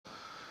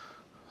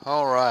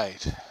All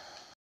right.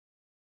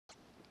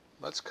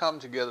 Let's come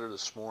together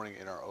this morning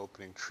in our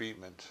opening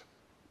treatment.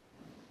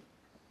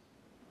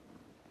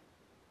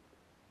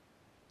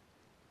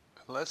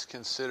 And let's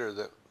consider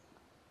that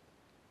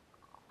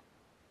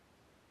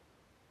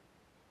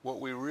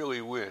what we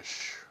really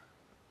wish,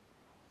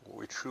 what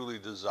we truly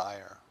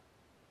desire,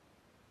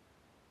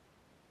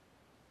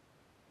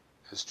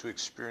 is to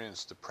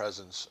experience the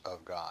presence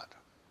of God.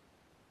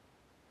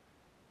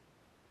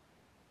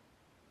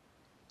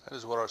 That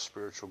is what our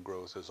spiritual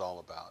growth is all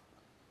about.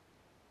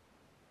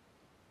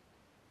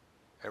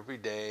 Every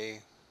day,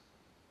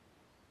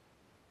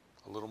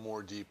 a little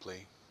more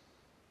deeply,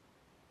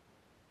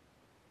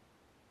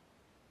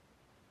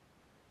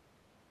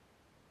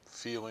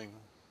 feeling,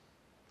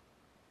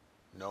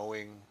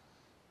 knowing,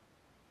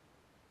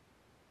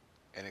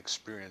 and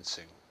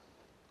experiencing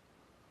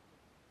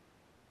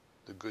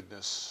the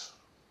goodness,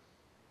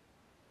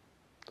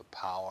 the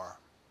power,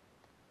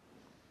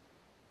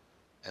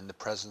 and the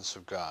presence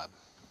of God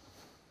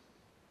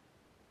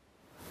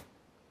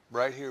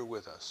right here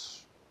with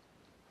us,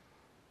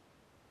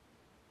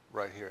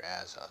 right here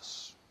as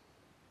us.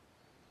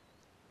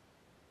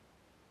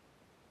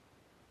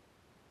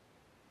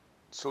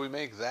 So we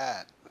make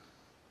that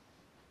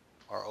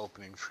our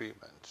opening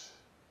treatment.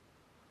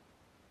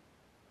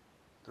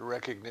 The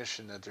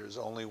recognition that there's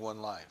only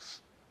one life,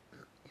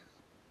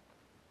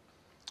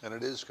 and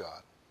it is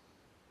God.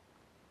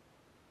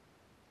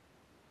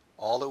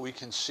 All that we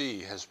can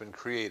see has been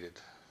created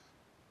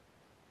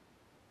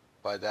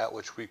by that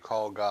which we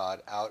call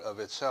God out of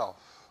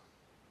itself.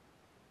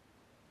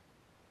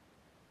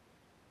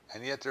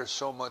 And yet there's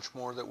so much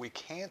more that we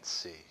can't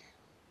see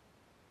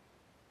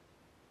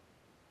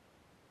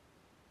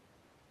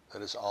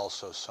that is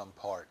also some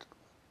part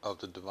of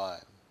the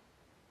divine.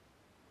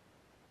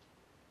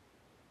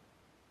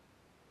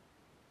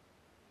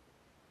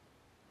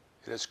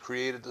 It has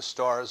created the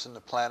stars and the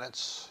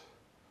planets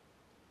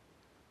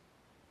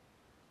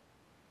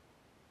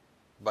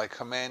by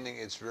commanding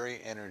its very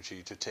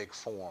energy to take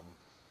form,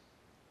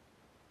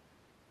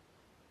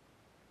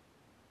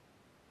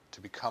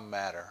 to become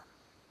matter.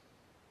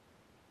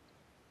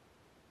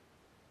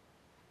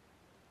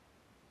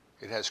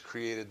 It has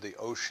created the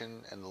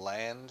ocean and the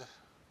land.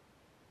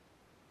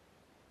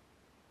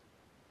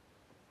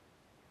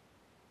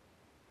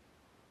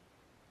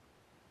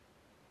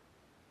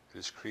 It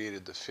has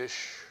created the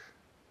fish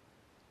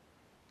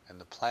and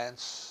the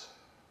plants.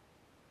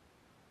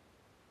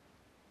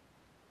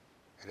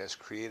 It has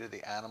created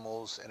the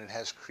animals, and it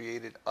has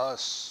created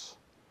us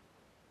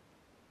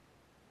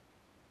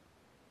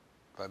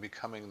by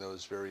becoming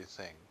those very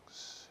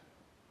things.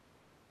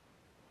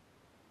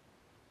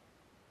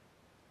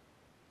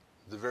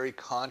 The very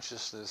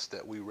consciousness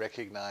that we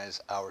recognize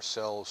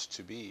ourselves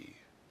to be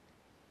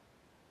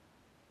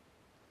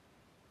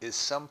is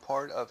some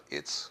part of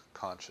its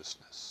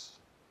consciousness,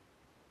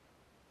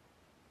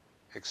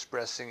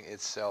 expressing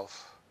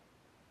itself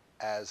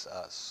as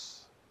us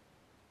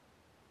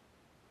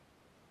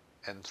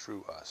and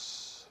through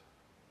us.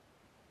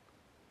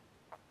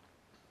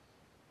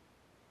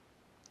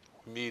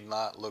 We need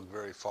not look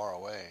very far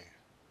away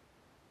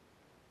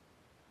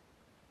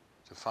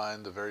to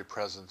find the very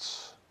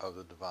presence of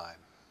the divine.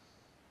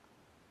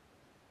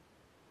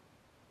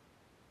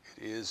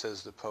 It is,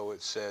 as the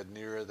poet said,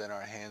 nearer than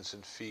our hands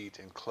and feet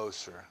and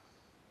closer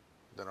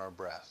than our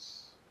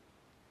breath.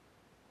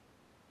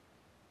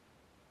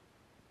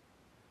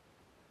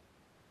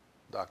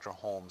 Dr.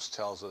 Holmes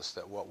tells us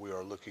that what we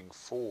are looking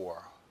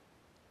for,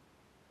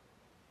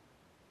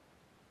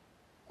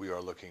 we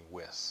are looking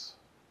with.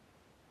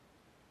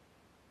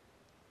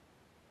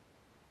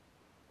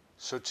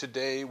 So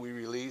today we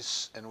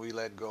release and we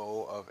let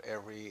go of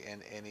every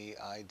and any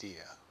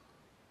idea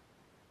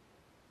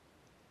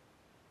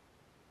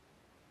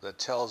that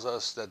tells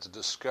us that the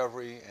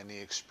discovery and the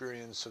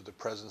experience of the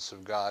presence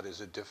of God is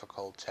a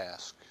difficult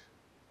task,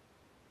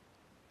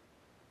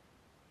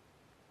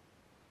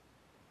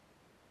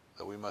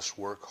 that we must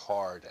work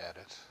hard at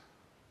it,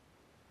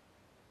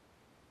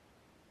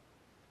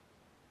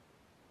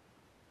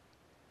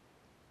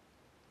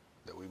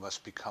 that we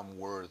must become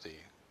worthy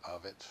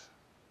of it.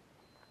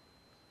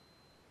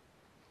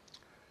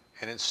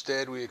 And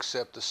instead we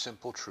accept the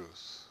simple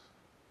truth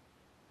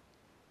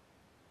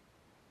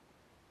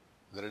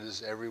that it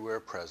is everywhere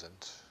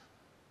present.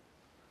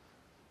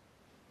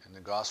 In the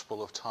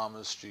Gospel of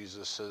Thomas,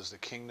 Jesus says, the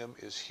kingdom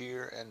is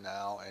here and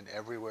now and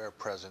everywhere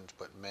present,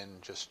 but men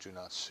just do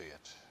not see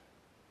it.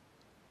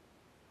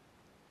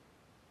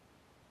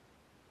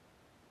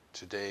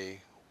 Today,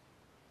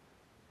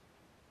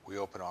 we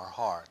open our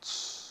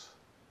hearts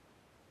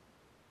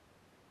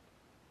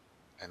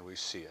and we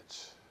see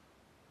it,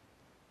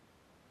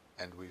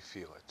 and we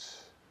feel it,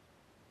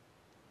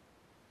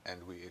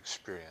 and we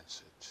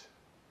experience it.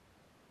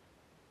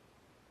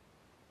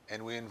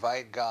 And we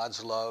invite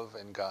God's love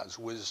and God's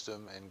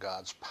wisdom and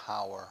God's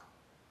power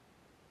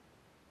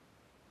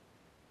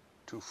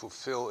to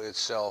fulfill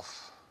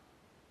itself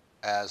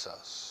as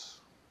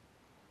us,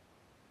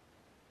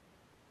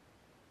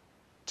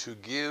 to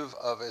give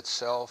of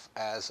itself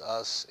as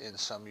us in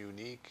some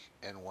unique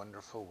and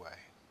wonderful way.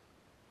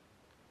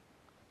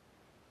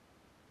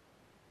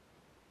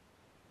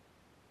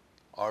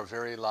 Our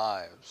very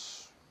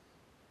lives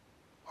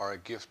are a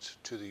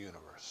gift to the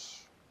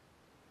universe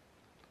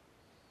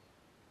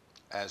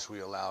as we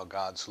allow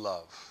God's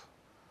love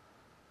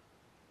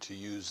to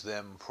use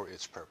them for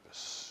its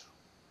purpose.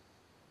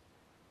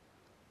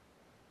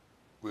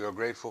 We are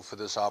grateful for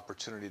this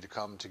opportunity to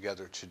come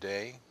together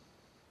today,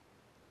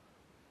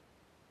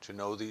 to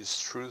know these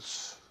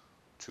truths,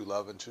 to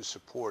love and to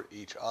support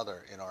each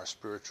other in our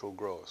spiritual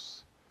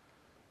growth,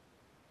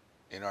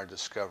 in our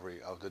discovery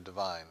of the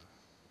divine,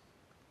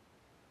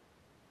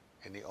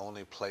 in the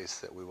only place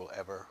that we will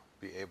ever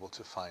be able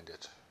to find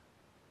it,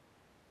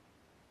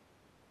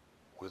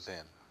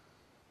 within.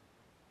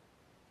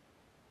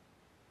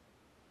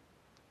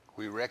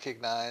 We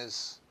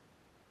recognize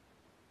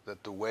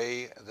that the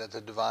way that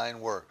the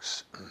divine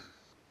works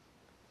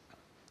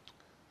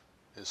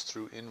is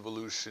through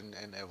involution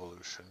and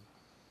evolution,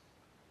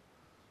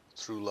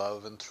 through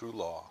love and through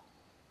law,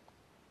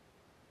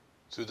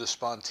 through the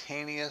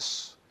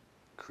spontaneous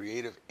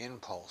creative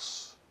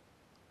impulse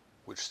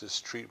which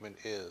this treatment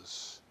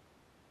is,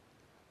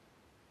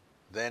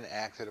 then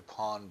acted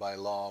upon by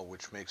law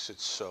which makes it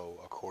so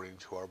according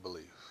to our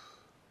belief.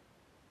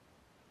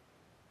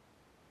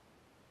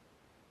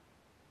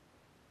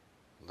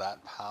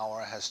 That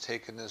power has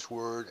taken this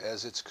word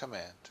as its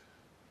command,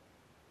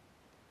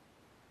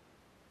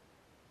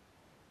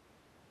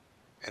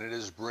 and it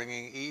is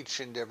bringing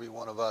each and every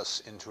one of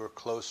us into a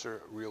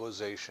closer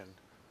realization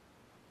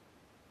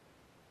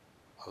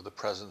of the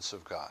presence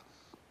of God.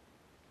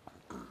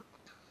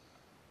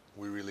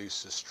 We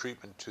release this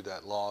treatment to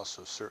that law,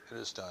 so certain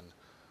it is done,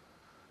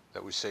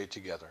 that we say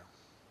together,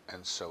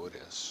 and so it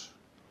is.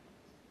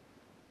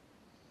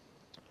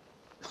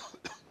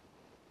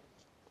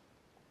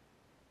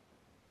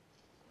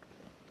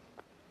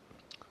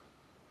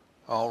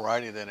 All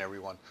righty then,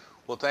 everyone.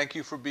 Well, thank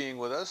you for being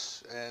with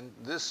us. And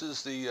this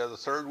is the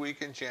third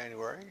week in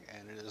January,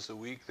 and it is the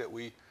week that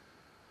we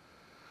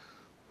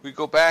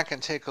go back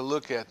and take a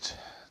look at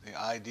the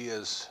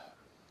ideas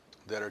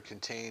that are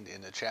contained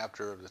in the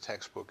chapter of the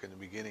textbook in the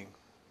beginning,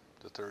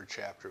 the third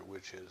chapter,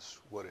 which is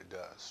what it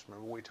does.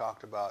 Remember we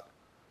talked about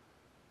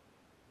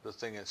the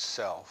thing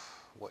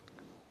itself, what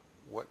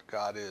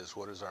God is,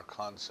 what is our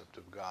concept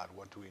of God,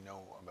 what do we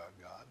know about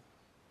God?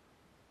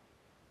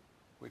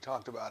 We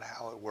talked about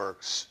how it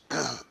works.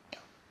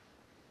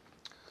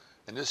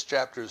 And this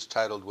chapter is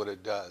titled What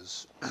It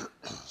Does.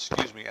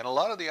 Excuse me. And a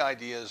lot of the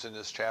ideas in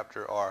this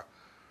chapter are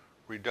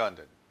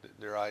redundant.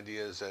 They're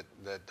ideas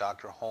that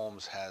Dr.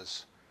 Holmes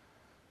has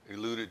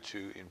alluded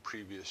to in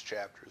previous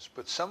chapters.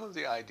 But some of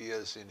the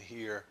ideas in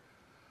here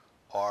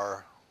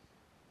are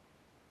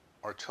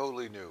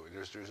totally new.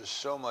 There's just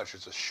so much.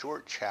 It's a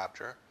short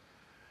chapter,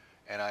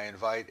 and I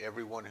invite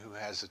everyone who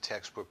has a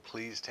textbook,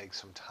 please take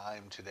some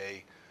time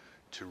today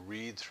to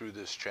read through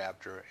this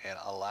chapter and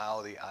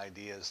allow the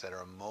ideas that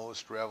are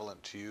most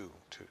relevant to you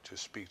to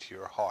speak to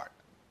your heart.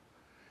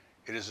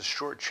 It is a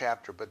short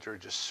chapter, but there are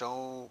just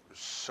so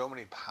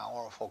many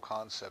powerful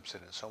concepts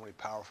in it, so many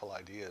powerful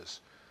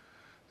ideas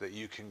that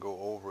you can go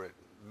over it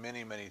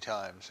many, many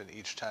times, and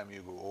each time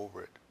you go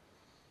over it,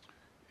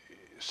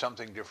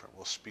 something different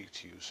will speak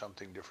to you,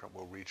 something different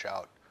will reach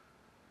out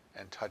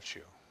and touch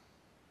you.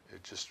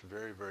 It's just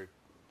very, very,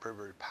 very,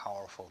 very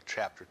powerful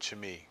chapter to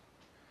me,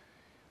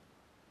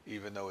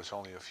 even though it's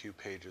only a few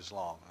pages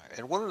long.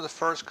 And one of the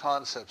first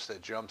concepts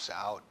that jumps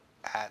out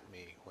at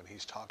me when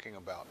he's talking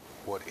about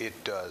what it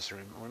does,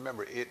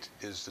 remember, it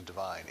is the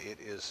divine, it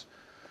is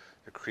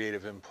the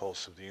creative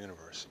impulse of the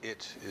universe,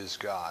 it is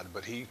God,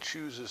 but he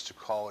chooses to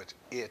call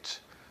it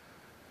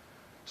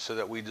so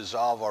that we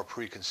dissolve our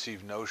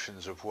preconceived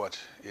notions of what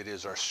it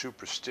is, our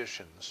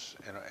superstitions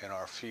and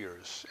our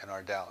fears and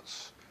our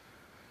doubts,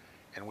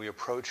 and we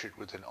approach it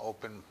with an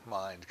open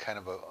mind, kind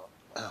of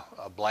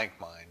a blank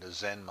mind, a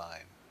Zen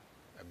mind,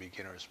 a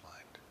beginner's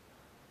mind.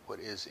 What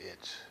is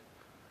it?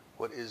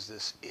 What is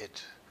this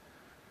it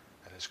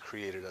that has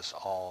created us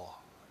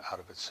all out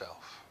of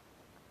itself?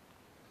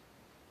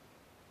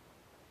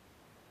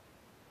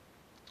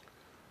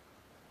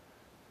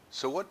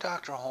 So what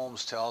Dr.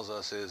 Holmes tells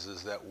us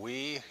is that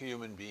we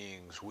human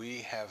beings, we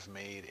have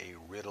made a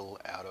riddle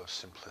out of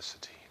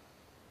simplicity.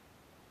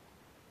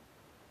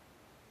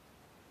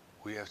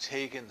 We have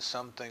taken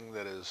something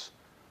that is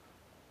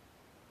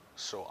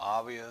so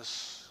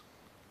obvious,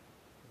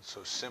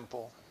 so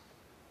simple,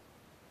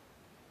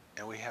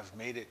 and we have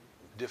made it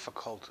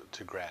difficult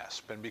to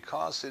grasp. And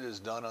because it is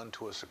done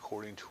unto us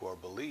according to our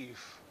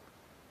belief,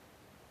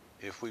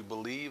 if we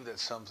believe that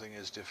something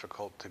is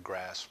difficult to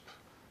grasp,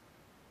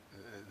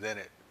 then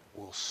it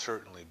will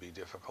certainly be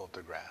difficult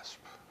to grasp.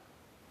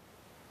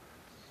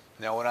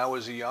 Now, when I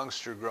was a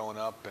youngster growing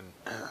up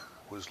and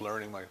was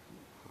learning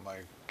my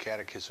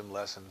catechism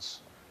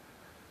lessons,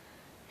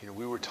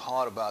 we were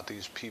taught about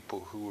these people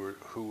who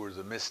were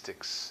the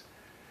mystics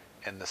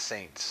and the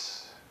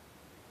saints.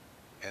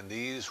 And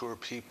these were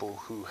people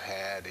who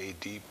had a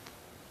deep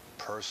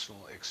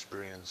personal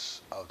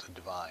experience of the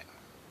divine.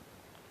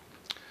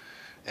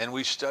 And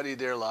we studied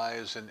their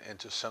lives, and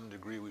to some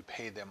degree we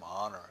paid them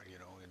honor,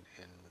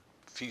 in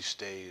feast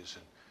days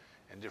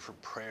and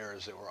different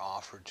prayers that were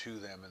offered to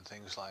them and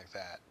things like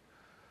that.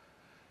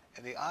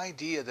 And the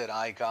idea that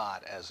I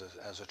got as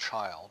a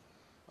child,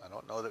 I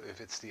don't know that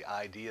if it's the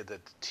idea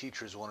that the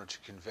teachers wanted to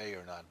convey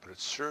or not, but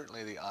it's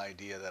certainly the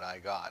idea that I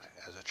got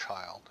as a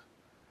child,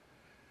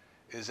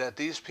 is that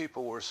these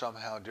people were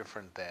somehow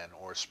different than,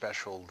 or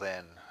special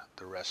than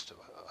the rest of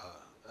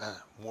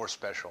more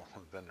special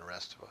than the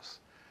rest of us.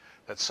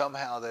 That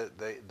somehow that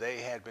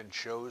they had been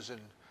chosen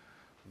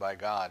by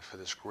God for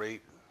this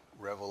great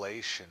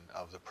revelation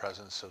of the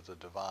presence of the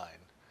divine.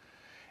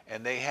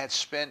 And they had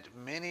spent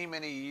many,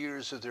 many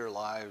years of their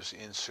lives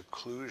in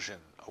seclusion,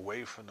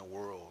 away from the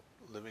world,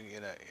 living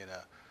in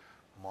a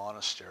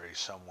monastery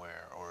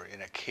somewhere, or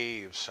in a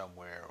cave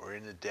somewhere, or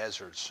in the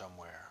desert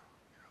somewhere,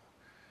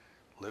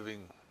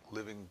 living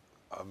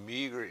a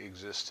meager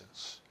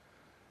existence,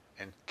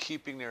 and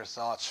keeping their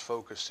thoughts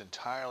focused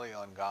entirely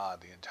on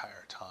God the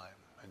entire time,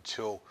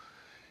 until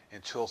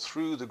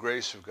through the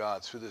grace of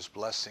God, through this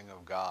blessing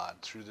of God,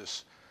 through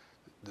this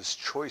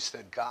choice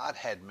that God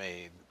had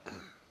made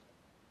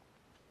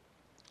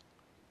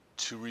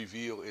to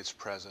reveal its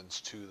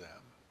presence to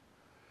them.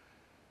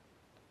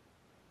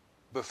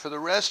 But for the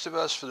rest of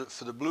us,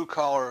 for the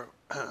blue-collar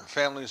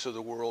families of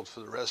the world,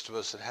 for the rest of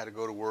us that had to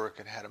go to work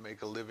and had to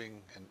make a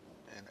living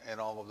and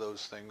all of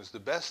those things, the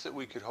best that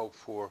we could hope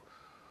for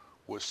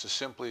was to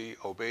simply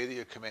obey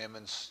the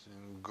commandments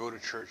and go to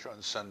church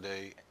on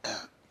Sunday,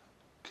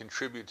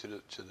 contribute to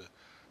the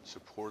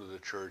support of the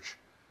church,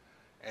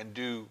 and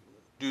do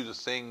the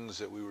things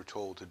that we were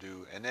told to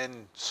do. And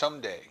then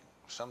someday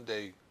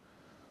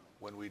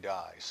when we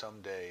die,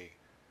 someday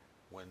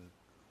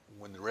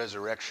when the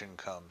resurrection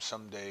comes,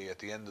 someday at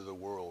the end of the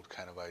world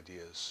kind of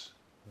ideas,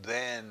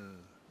 then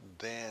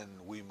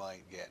we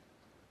might get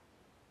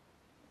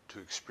to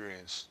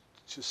experience,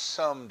 to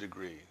some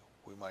degree,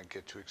 we might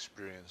get to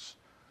experience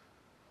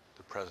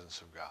the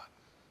presence of God.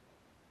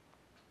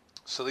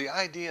 So the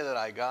idea that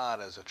I got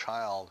as a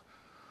child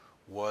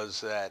was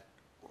that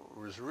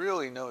there was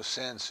really no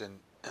sense in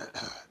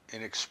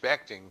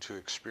expecting to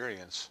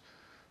experience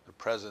the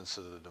presence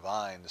of the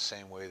divine the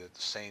same way that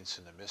the saints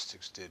and the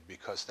mystics did,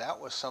 because that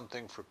was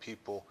something for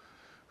people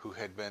who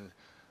had been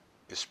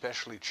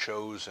especially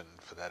chosen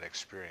for that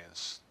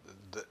experience.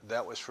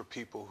 That was for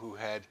people who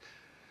had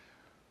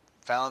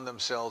found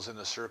themselves in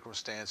the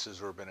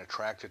circumstances or been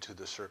attracted to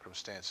the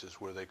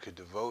circumstances where they could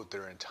devote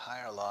their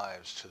entire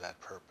lives to that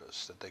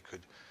purpose, that they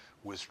could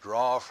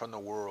withdraw from the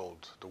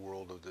world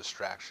of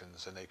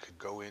distractions, and they could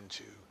go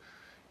into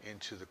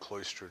the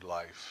cloistered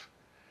life,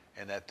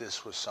 and that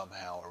this was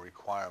somehow a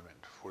requirement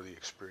for the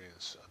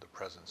experience of the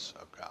presence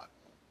of God.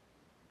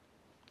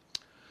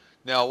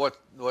 Now, what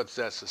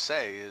that's to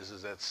say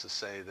is that's to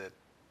say that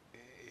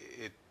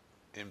it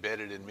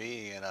embedded in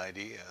me an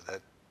idea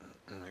that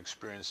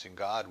experiencing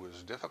God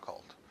was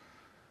difficult.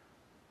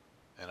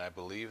 And I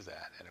believe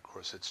that. And of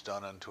course, it's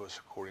done unto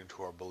us according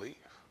to our belief.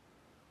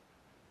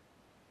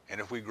 And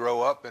if we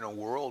grow up in a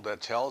world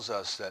that tells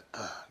us that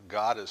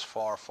God is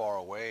far, far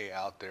away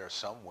out there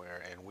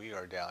somewhere, and we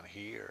are down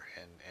here,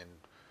 and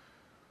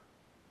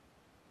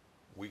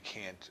we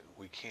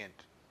can't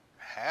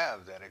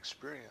have that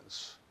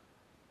experience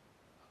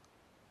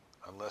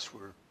unless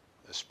we're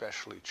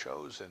especially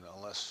chosen,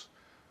 unless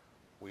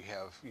we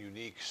have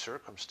unique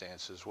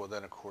circumstances, well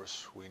then of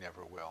course we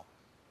never will.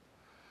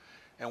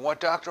 And what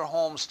Dr.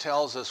 Holmes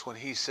tells us when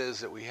he says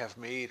that we have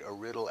made a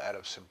riddle out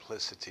of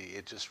simplicity,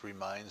 it just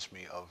reminds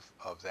me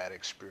of that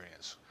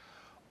experience.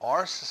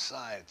 Our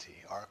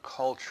society, our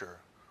culture,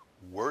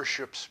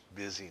 worships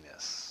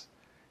busyness.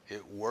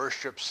 It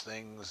worships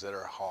things that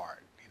are hard.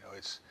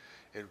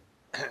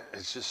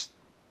 It's just,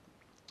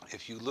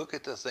 if you look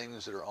at the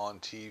things that are on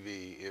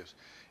TV,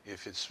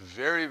 if it's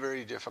very,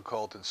 very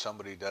difficult and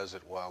somebody does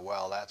it,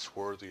 well, that's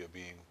worthy of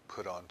being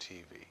put on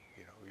TV.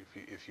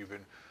 If you've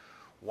been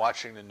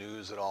watching the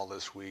news at all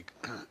this week,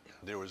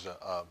 there was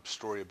a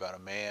story about a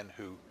man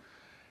who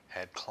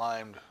had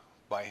climbed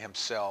by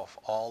himself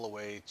all the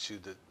way to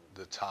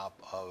the top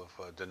of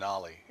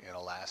Denali in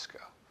Alaska,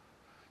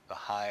 the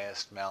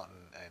highest mountain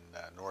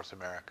in North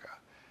America.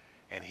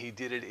 And he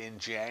did it in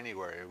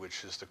January,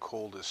 which is the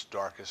coldest,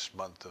 darkest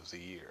month of the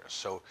year.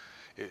 So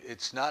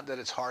it's not that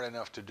it's hard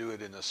enough to do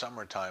it in the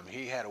summertime.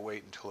 He had to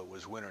wait until it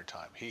was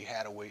wintertime. He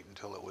had to wait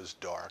until it was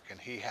dark, and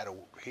he had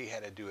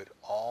to do it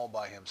all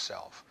by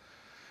himself.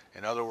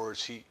 In other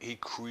words, he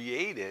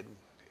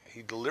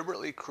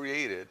deliberately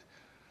created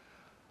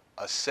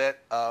a set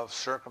of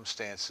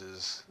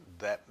circumstances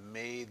that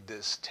made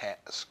this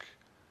task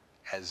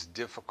as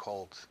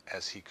difficult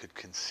as he could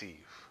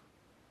conceive.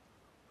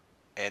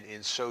 And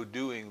in so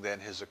doing, then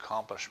his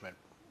accomplishment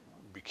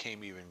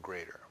became even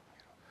greater.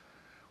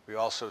 We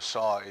also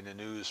saw in the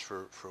news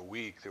for a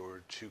week, there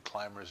were two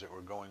climbers that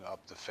were going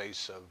up the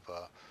face of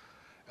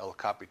El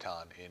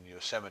Capitan in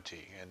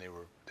Yosemite, and they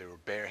were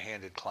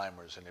barehanded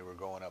climbers, and they were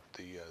going up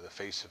the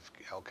face of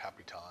El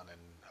Capitan, and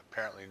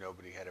Apparently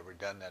nobody had ever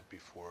done that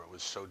before. It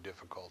was so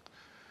difficult.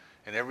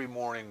 And every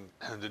morning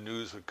the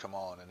news would come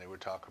on and they would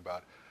talk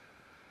about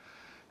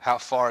how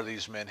far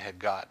these men had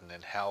gotten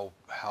and how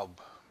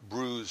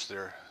bruised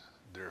their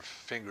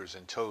fingers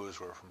and toes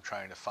were from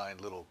trying to find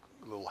little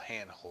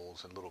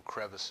handholds and little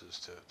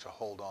crevices to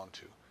hold on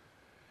to.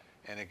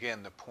 And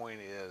again, the point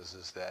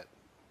is that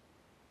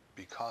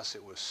because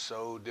it was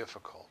so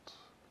difficult,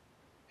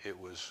 it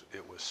was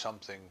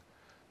something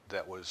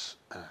that was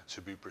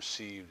to be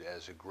perceived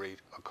as a great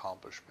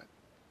accomplishment.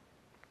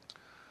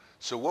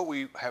 So what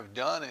we have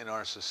done in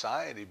our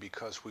society,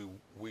 because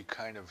we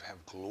kind of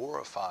have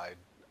glorified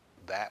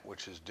that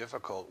which is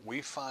difficult,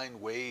 we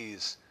find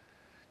ways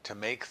to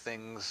make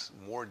things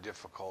more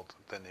difficult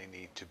than they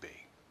need to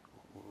be.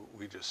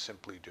 We just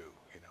simply do,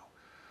 you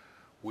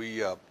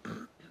know.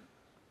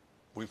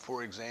 We,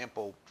 for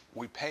example,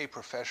 we pay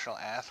professional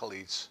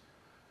athletes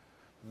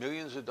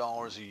millions of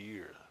dollars a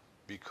year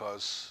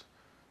because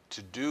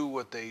to do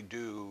what they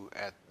do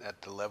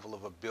at the level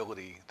of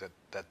ability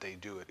that they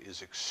do it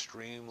is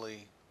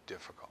extremely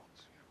difficult.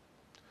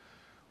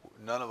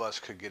 None of us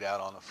could get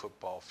out on a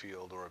football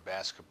field or a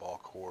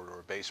basketball court or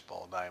a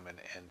baseball diamond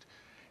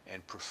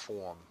and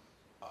perform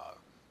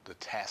the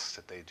tasks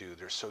that they do.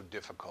 They're so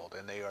difficult,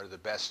 and they are the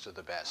best of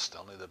the best.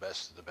 Only the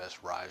best of the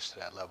best rise to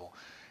that level,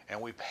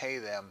 and we pay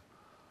them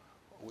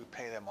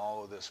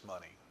all of this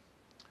money.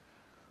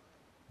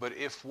 But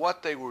if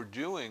what they were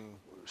doing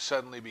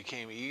suddenly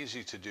became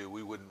easy to do,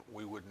 we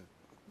wouldn't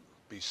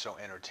be so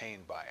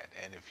entertained by it.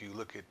 And if you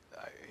look at,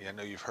 I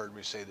know you've heard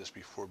me say this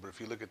before, but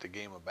if you look at the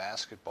game of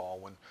basketball,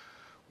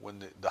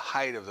 when the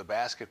height of the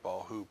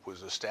basketball hoop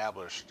was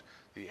established,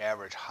 the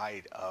average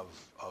height of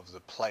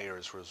the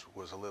players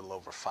was a little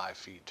over 5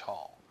 feet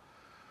tall.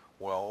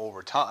 Well,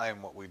 over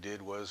time, what we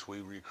did was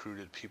we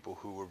recruited people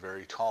who were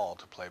very tall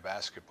to play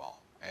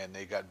basketball, and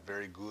they got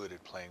very good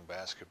at playing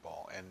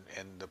basketball, and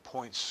the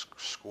points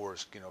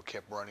scores, you know,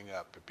 kept running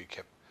up. The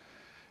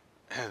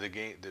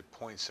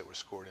points that were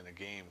scored in a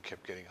game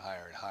kept getting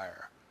higher and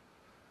higher.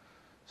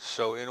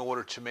 So in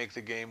order to make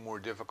the game more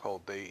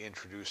difficult, they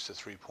introduced the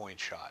three-point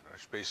shot,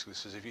 which basically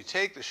says if you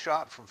take the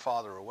shot from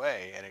farther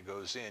away and it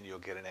goes in, you'll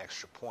get an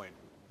extra point.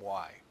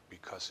 Why?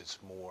 Because it's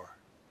more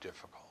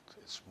difficult.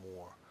 It's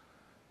more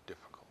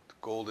difficult.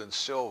 Gold and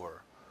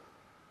silver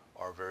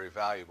are very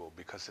valuable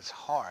because it's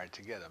hard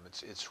to get them.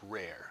 It's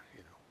rare,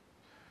 you know.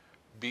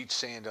 Beach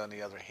sand, on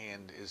the other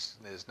hand, is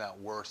not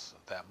worth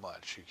that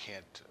much. You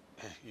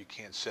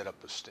can't set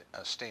up a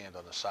stand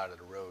on the side of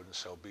the road and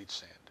sell beach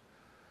sand.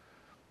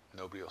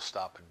 Nobody will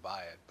stop and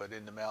buy it. But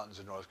in the mountains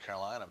of North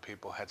Carolina,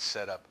 people had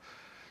set up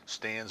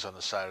stands on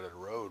the side of the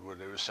road where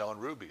they were selling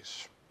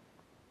rubies.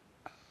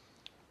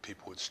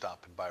 People would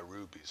stop and buy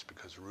rubies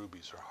because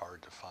rubies are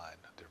hard to find.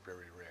 They're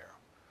very rare.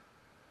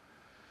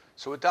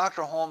 So what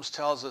Dr. Holmes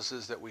tells us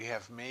is that we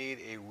have made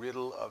a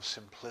riddle of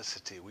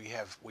simplicity. We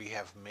have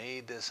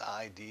made this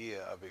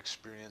idea of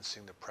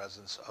experiencing the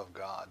presence of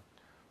God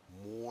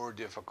more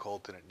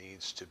difficult than it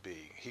needs to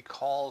be. He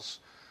calls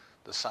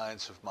the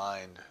science of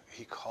mind,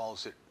 he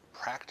calls it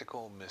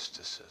practical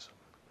mysticism.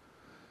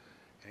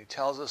 And he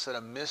tells us that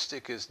a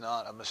mystic is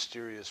not a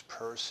mysterious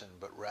person,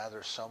 but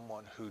rather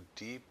someone who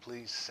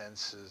deeply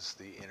senses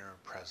the inner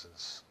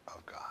presence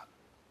of God.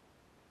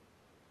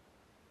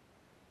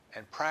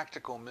 And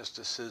practical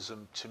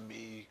mysticism to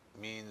me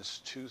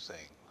means two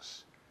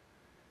things.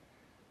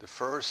 The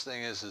first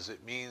thing is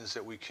it means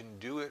that we can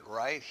do it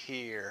right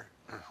here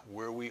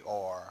where we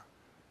are,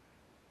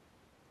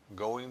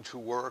 going to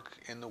work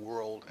in the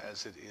world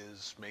as it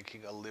is,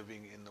 making a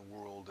living in the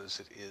world as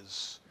it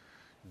is,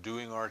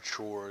 doing our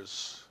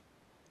chores,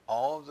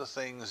 all of the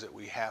things that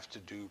we have to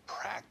do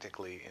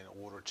practically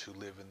in order to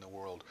live in the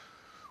world.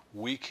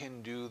 We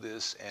can do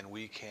this and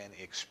we can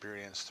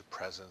experience the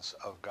presence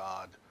of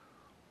God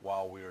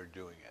while we are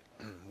doing it.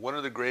 One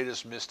of the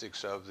greatest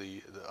mystics of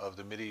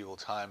the medieval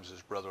times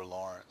is Brother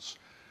Lawrence.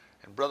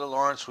 And Brother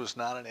Lawrence was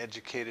not an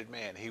educated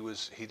man.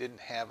 He didn't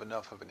have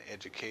enough of an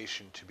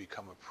education to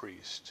become a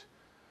priest.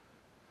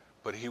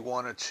 But he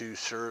wanted to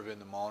serve in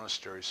the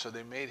monastery, so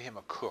they made him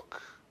a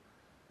cook.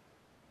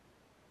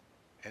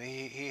 And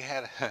he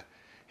had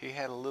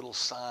a little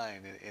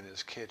sign in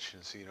his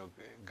kitchen, so, you know,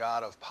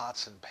 God of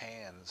pots and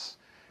pans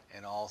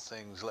and all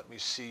things, let me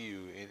see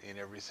you in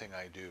everything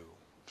I do.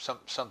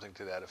 Something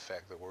to that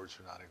effect. The words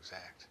are not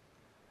exact.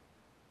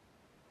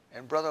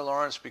 And Brother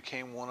Lawrence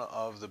became one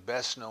of the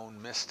best known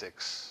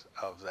mystics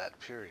of that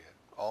period.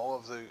 All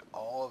of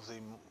the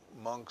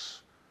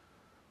monks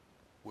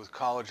with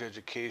college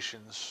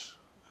educations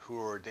who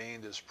are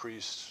ordained as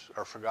priests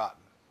are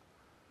forgotten.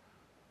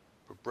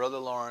 But Brother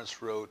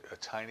Lawrence wrote a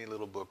tiny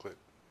little booklet.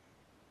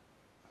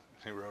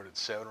 He wrote it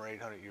 700 or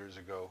 800 years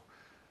ago.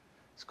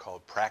 It's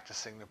called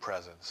Practicing the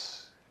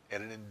Presence,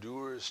 and it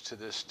endures to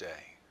this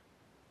day.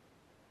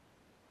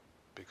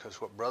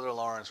 Because what Brother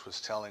Lawrence was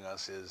telling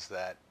us is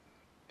that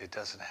it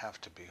doesn't have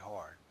to be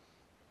hard.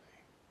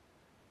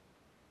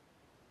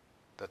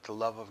 That the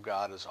love of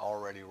God is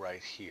already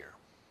right here.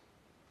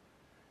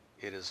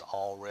 It is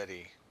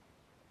already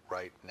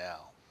right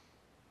now.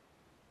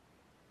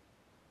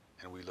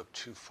 and we look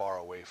too far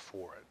away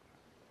for it.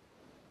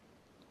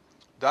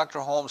 Dr.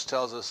 Holmes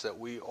tells us that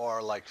we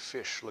are like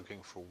fish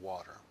looking for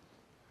water.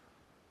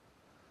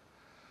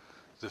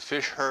 The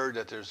fish heard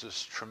that there's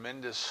this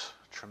tremendous,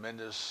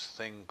 tremendous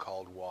thing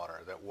called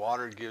water, that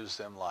water gives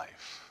them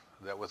life,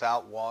 that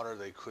without water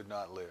they could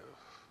not live.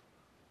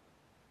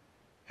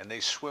 And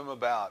they swim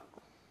about,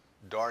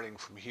 darting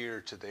from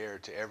here to there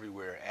to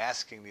everywhere,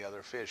 asking the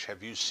other fish,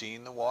 have you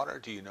seen the water?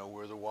 Do you know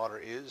where the water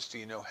is? Do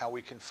you know how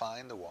we can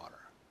find the water?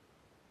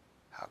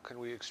 How can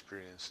we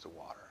experience the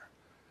water?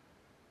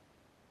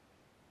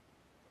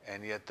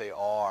 And yet they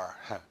are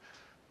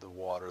the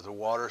water. The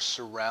water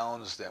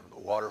surrounds them. The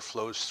water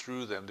flows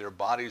through them. Their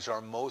bodies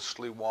are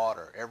mostly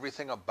water.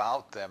 Everything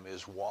about them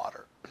is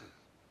water.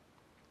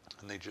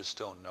 And they just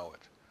don't know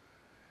it.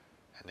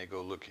 And they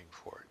go looking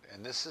for it.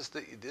 And this is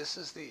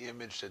the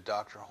image that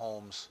Dr.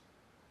 Holmes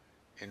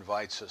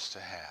invites us to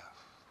have.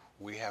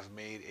 We have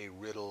made a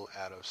riddle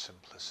out of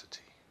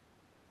simplicity.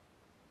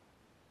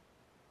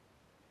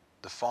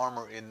 The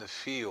farmer in the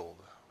field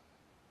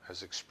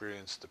has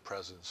experienced the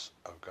presence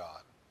of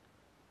God.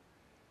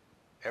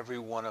 Every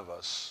one of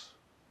us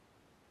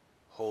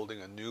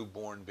holding a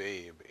newborn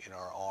babe in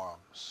our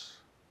arms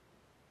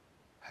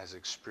has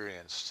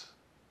experienced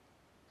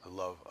the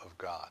love of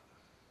God.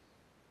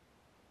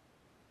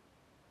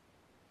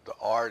 The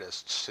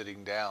artist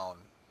sitting down,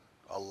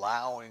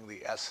 allowing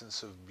the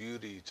essence of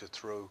beauty to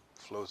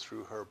flow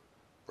through her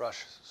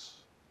brushes,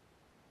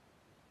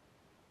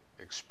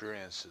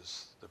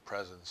 experiences the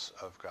presence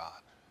of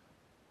God.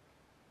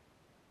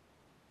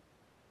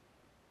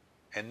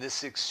 And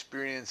this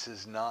experience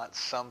is not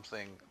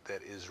something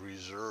that is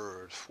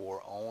reserved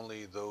for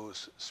only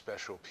those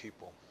special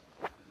people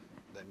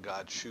that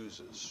God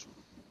chooses,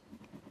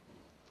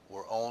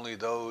 or only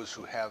those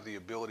who have the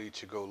ability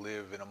to go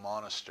live in a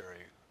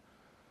monastery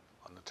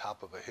on the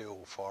top of a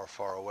hill far,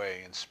 far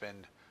away and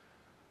spend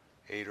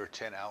 8 or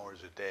 10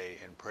 hours a day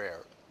in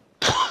prayer.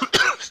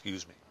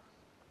 Excuse me.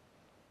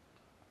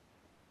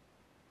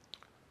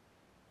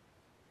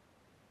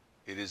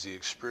 It is the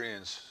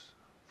experience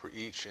for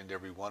each and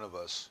every one of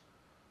us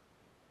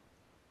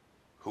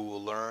who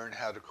will learn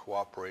how to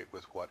cooperate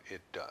with what it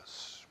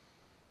does.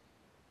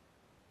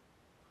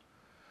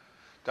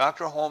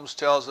 Dr. Holmes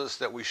tells us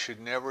that we should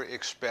never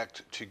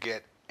expect to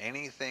get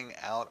anything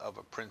out of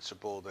a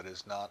principle that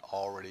is not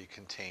already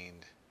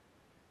contained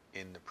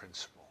in the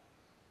principle.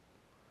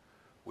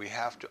 We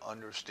have to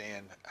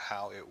understand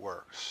how it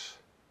works,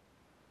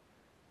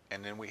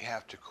 and then we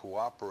have to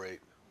cooperate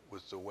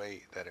with the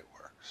way that it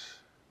works.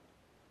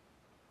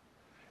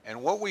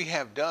 And what we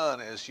have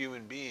done as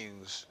human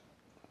beings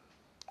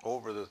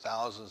over the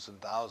thousands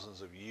and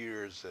thousands of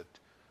years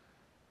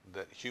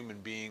that human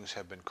beings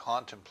have been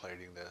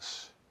contemplating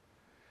this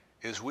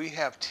is we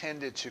have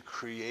tended to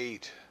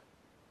create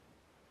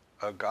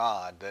a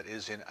God that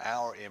is in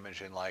our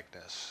image and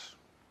likeness.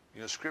 You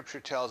know, Scripture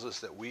tells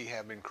us that we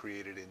have been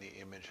created in the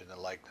image and the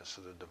likeness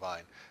of the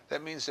divine.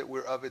 That means that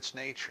we're of its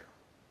nature.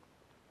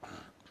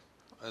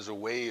 As a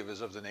wave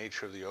is of the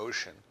nature of the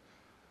ocean,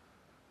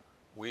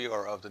 we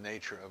are of the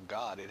nature of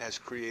God. It has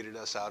created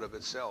us out of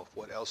itself.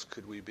 What else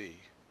could we be?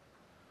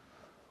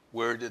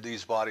 Where did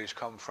these bodies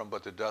come from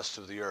but the dust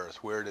of the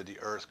earth? Where did the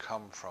earth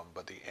come from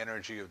but the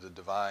energy of the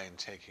divine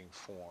taking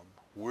form?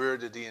 Where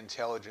did the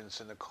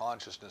intelligence and the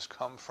consciousness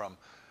come from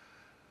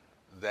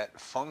that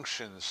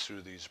functions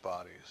through these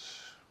bodies?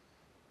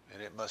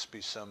 And it must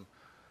be some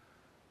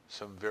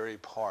very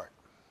part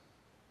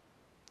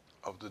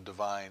of the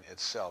divine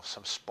itself,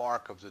 some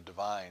spark of the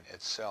divine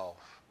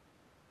itself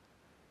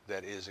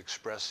that is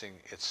expressing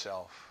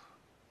itself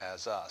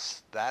as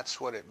us.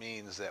 That's what it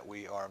means that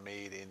we are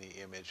made in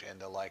the image and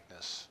the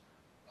likeness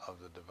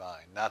of the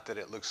divine. Not that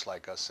it looks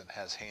like us and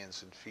has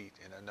hands and feet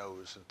and a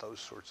nose and those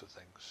sorts of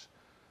things,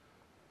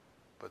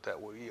 but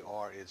that we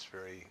are its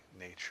very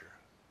nature,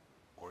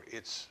 or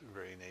its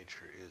very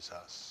nature is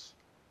us.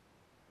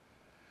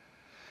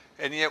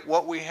 And yet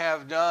what we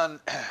have done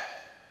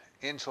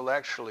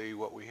intellectually,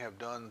 what we have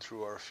done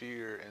through our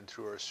fear and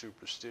through our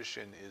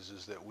superstition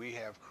is that we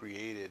have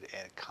created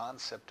a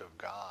concept of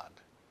God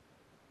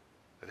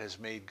that has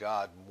made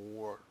God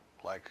more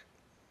like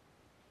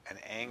an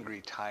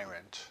angry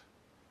tyrant,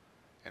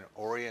 an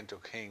Oriental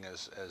king,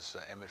 as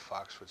Emmett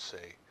Fox would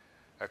say,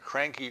 a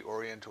cranky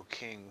Oriental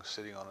king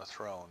sitting on a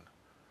throne,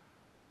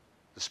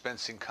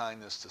 dispensing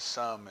kindness to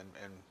some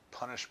and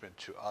punishment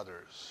to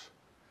others.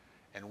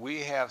 And we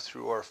have,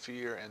 through our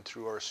fear and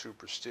through our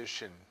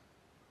superstition,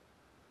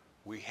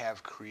 we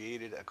have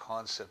created a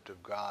concept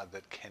of God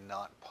that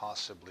cannot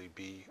possibly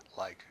be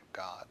like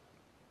God.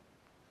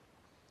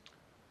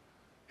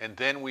 And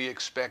then we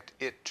expect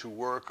it to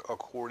work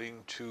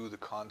according to the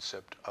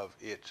concept of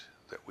it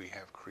that we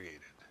have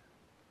created.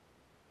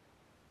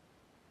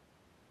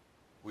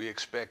 We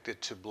expect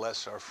it to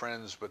bless our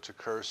friends but to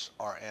curse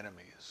our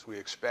enemies. We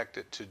expect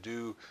it to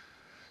do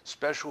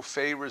special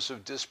favors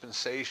of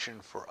dispensation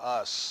for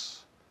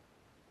us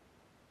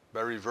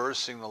by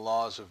reversing the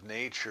laws of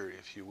nature,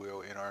 if you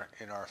will,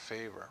 in our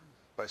favor,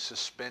 by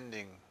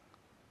suspending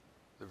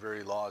the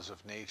very laws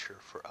of nature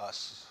for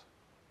us.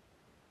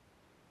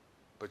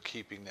 but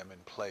keeping them in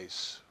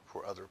place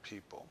for other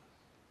people.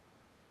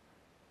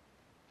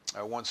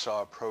 I once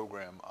saw a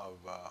program of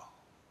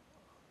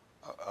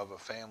a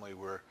family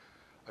where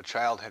a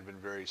child had been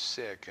very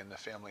sick, and the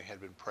family had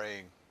been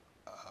praying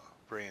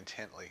very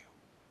intently,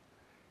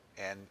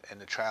 and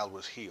the child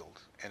was healed,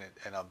 and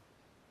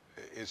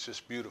it's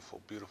just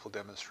beautiful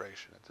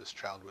demonstration that this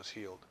child was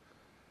healed.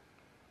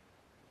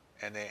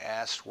 And they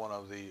asked one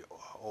of the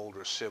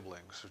older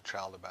siblings, a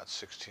child about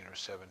 16 or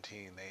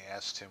 17, they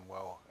asked him,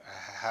 well,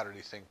 how did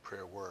he think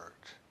prayer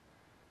worked?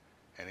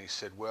 And he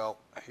said, well,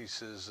 he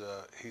says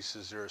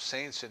there are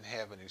saints in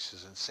heaven. He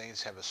says, and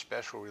saints have a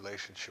special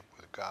relationship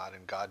with God,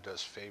 and God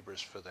does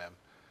favors for them.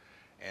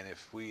 And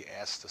if we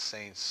ask the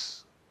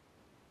saints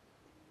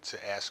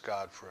to ask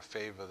God for a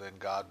favor, then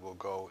God will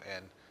go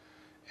and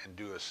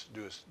do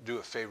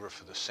a favor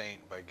for the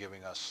saint by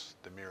giving us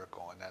the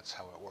miracle, and that's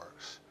how it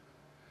works.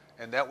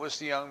 And that was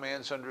the young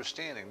man's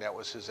understanding. That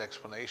was his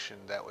explanation.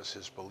 That was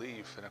his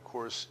belief. And of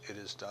course, it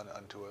is done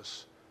unto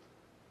us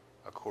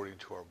according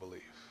to our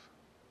belief.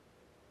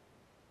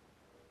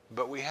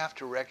 But we have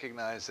to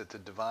recognize that the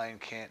divine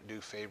can't do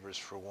favors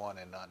for one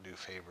and not do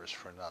favors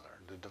for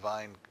another. The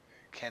divine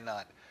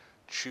cannot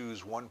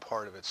choose one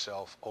part of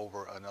itself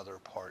over another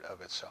part of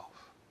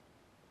itself.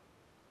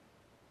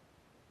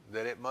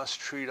 That it must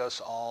treat us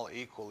all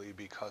equally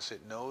because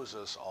it knows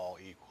us all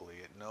equally.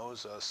 It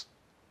knows us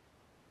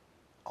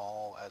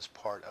all as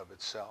part of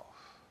itself.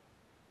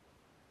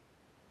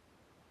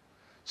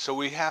 So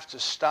we have to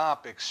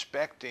stop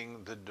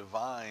expecting the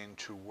divine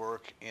to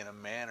work in a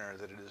manner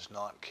that it is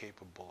not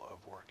capable of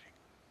working.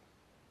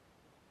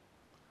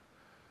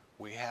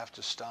 We have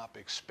to stop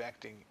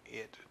expecting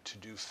it to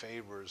do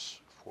favors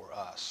for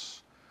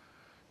us,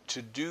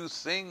 to do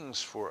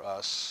things for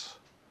us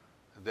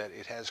that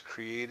it has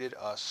created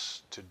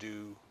us to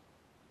do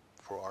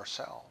for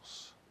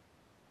ourselves.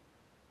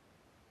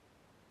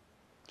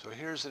 So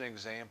here's an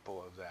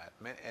example of that.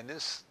 And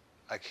this,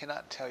 I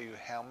cannot tell you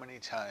how many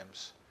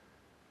times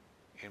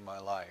in my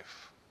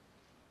life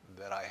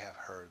that I have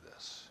heard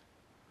this.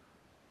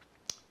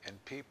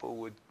 And people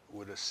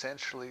would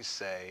essentially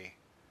say,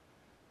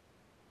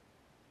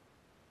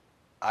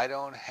 I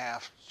don't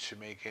have to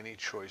make any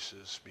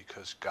choices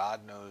because God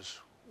knows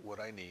what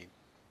I need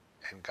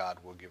and God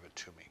will give it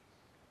to me.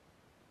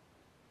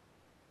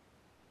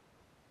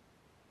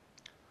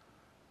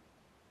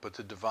 But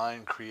the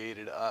divine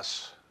created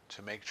us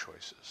to make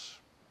choices.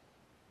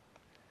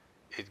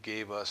 It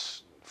gave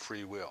us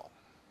free will.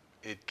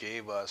 It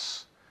gave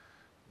us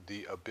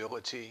the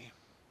ability,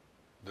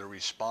 the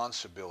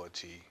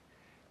responsibility,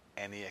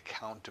 and the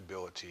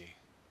accountability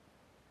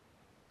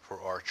for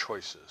our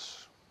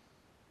choices.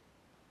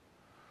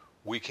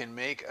 We can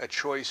make a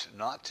choice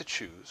not to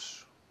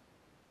choose.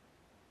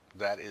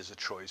 That is a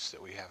choice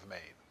that we have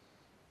made.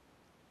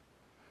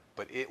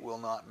 But it will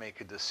not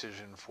make a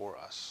decision for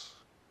us.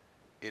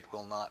 It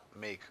will not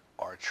make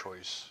our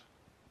choice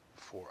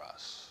for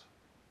us.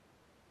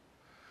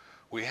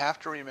 We have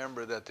to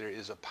remember that there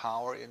is a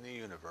power in the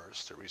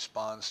universe that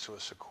responds to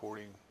us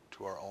according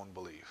to our own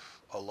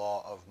belief. A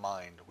law of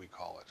mind, we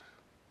call it.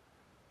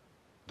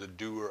 The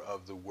doer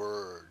of the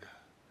word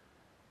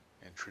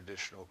in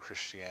traditional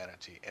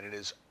Christianity. And it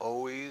is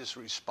always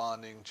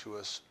responding to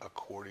us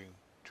according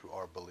to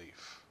our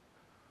belief.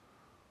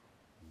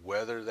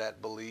 Whether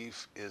that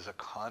belief is a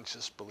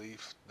conscious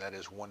belief, that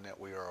is one that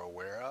we are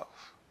aware of,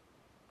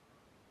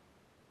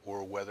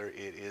 or whether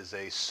it is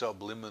a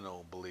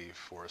subliminal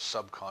belief or a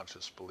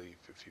subconscious belief,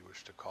 if you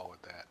wish to call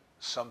it that.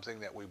 Something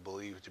that we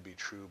believe to be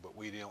true, but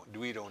we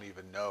don't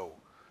even know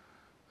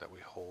that we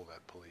hold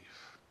that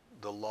belief.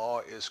 The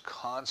law is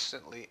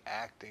constantly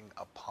acting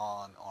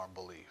upon our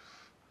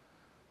belief.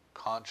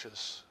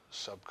 Conscious,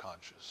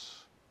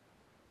 subconscious.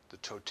 The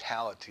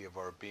totality of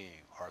our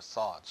being, our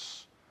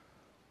thoughts,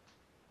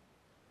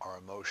 our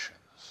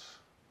emotions,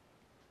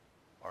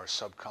 our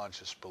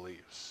subconscious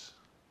beliefs.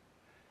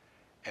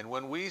 And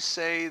when we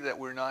say that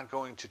we're not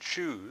going to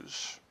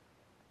choose,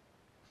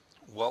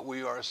 what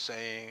we are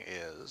saying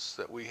is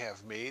that we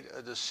have made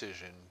a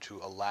decision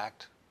to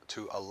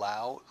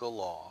allow the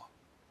law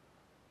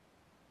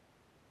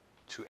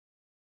to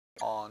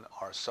act on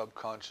our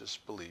subconscious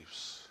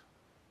beliefs,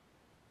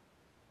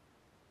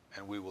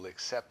 and we will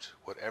accept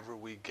whatever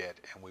we get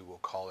and we will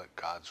call it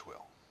God's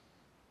will.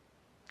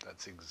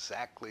 That's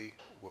exactly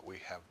what we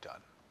have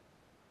done.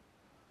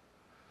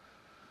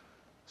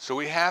 So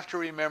we have to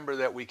remember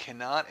that we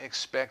cannot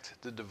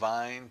expect the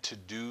divine to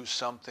do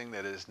something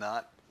that is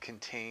not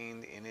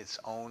contained in its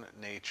own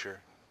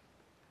nature.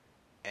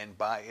 And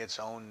by its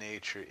own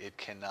nature, it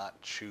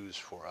cannot choose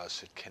for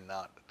us. It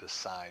cannot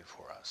decide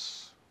for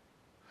us.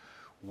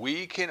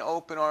 We can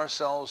open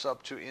ourselves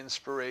up to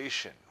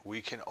inspiration.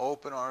 We can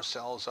open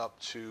ourselves up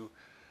to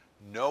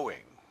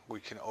knowing. We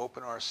can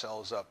open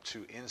ourselves up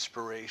to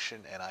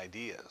inspiration and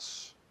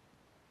ideas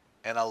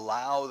and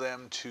allow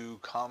them to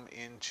come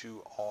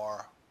into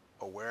our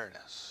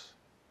awareness.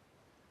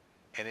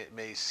 And it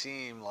may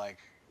seem like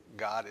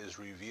God is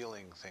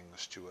revealing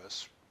things to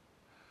us,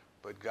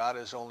 but God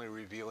is only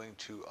revealing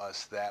to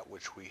us that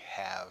which we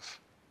have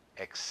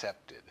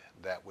accepted,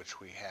 that which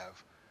we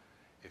have,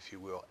 if you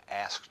will,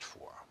 asked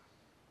for,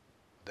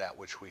 that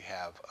which we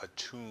have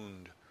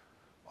attuned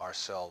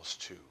ourselves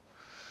to.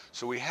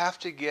 So we have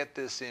to get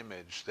this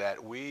image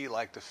that we,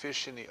 like the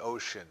fish in the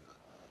ocean,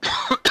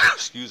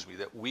 excuse me,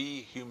 that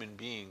we human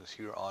beings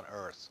here on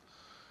earth,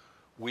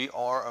 we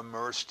are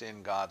immersed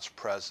in God's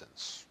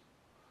presence.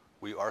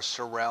 We are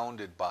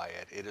surrounded by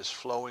it. It is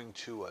flowing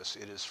to us.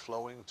 It is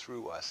flowing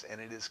through us. And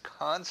it is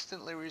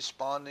constantly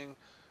responding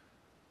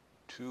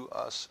to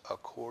us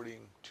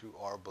according to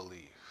our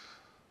belief.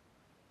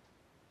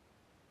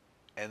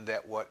 And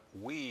that what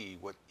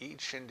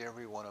each and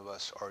every one of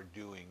us are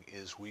doing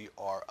is we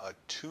are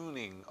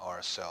attuning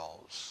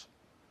ourselves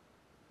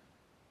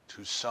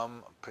to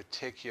some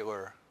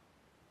particular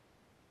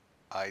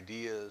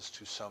ideas,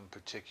 to some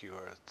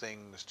particular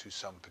things, to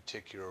some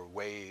particular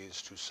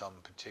ways, to some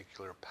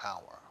particular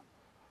power.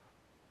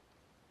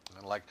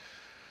 And like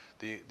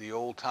the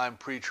old-time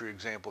preacher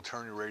example,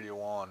 turn your radio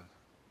on,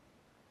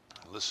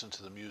 listen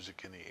to the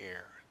music in the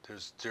air.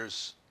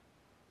 There's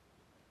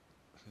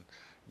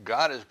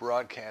God is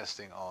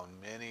broadcasting on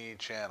many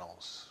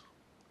channels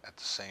at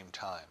the same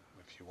time,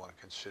 if you want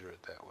to consider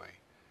it that way.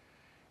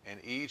 And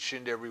each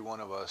and every one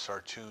of us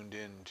are tuned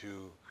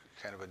into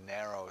kind of a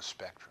narrow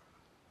spectrum.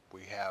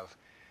 We have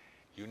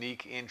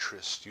unique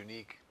interests,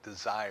 unique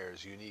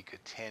desires, unique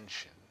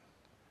attention.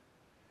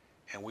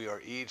 And we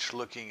are each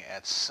looking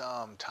at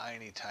some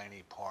tiny,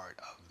 tiny part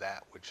of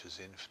that which is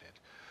infinite.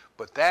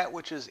 But that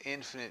which is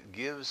infinite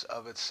gives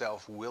of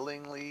itself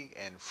willingly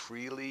and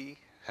freely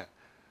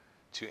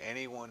to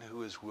anyone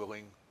who is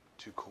willing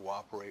to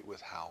cooperate with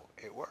how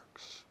it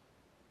works.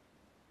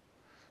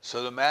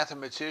 So the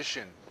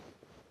mathematician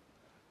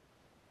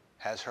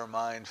has her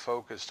mind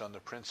focused on the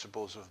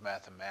principles of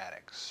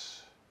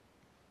mathematics.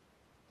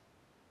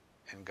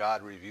 And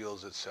God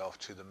reveals itself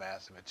to the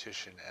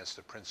mathematician as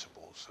the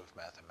principles of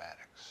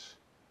mathematics.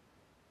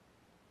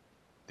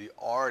 The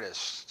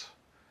artist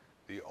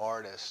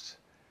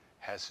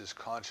has his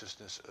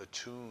consciousness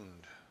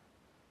attuned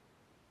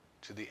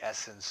to the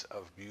essence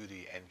of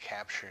beauty and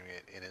capturing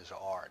it in his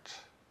art.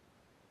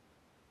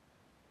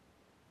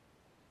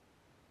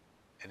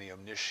 And the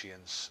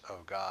omniscience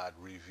of God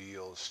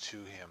reveals to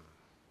him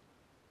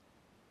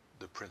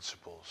the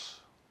principles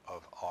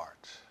of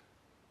art.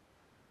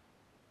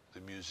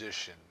 The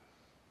musician,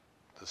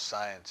 the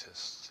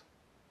scientist,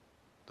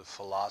 the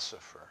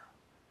philosopher,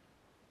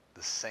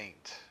 the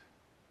saint,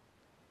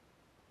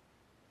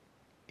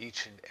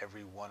 each and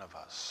every one of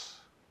us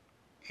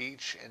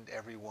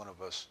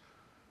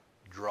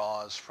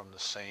draws from the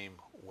same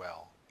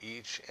well.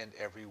 Each and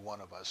every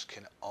one of us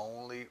can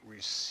only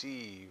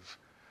receive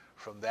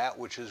from that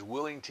which is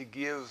willing to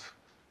give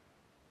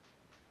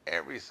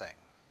everything.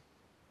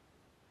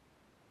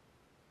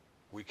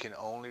 We can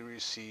only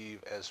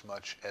receive as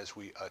much as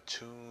we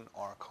attune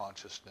our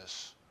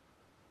consciousness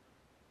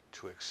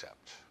to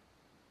accept.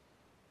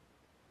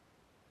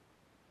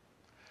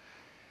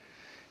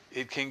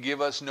 It can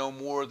give us no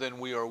more than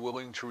we are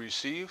willing to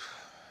receive.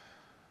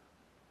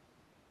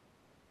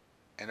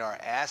 And our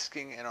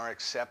asking and our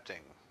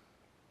accepting,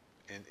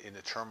 in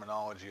the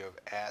terminology of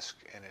ask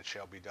and it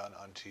shall be done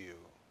unto you,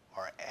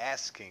 our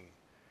asking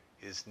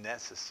is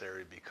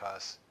necessary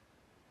because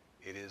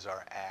it is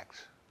our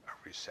act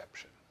of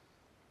reception.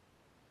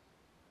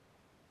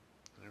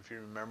 And if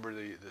you remember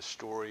the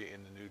story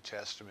in the New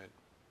Testament,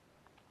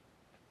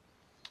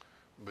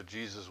 but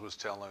Jesus was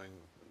telling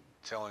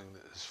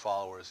his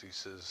followers, he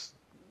says,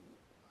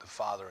 the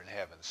Father in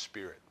heaven,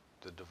 Spirit,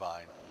 the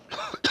divine,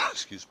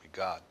 excuse me,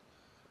 God,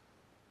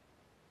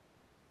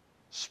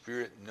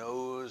 Spirit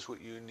knows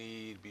what you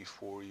need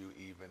before you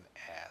even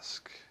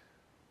ask.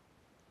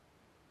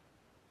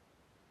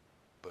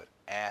 But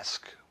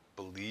ask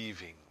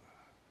believing,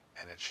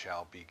 and it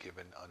shall be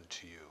given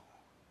unto you.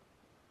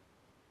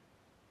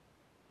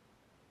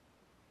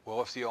 Well,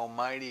 if the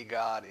Almighty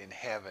God in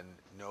heaven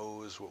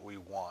knows what we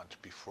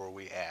want before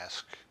we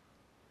ask,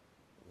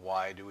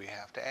 why do we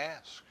have to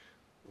ask?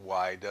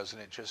 Why doesn't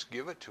it just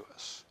give it to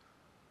us?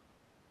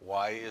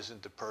 Why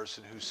isn't the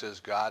person who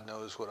says God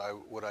knows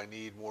what I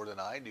need more than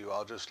I do,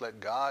 I'll just let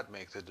God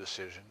make the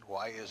decision?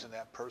 Why isn't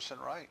that person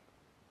right?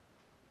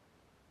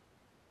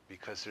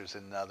 Because there's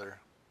another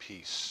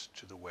piece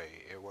to the way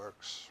it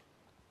works.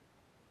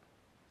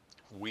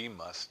 We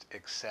must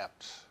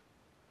accept.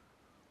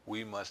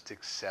 We must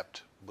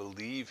accept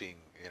believing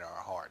in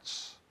our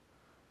hearts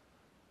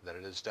that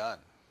it is done.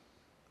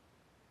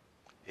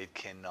 It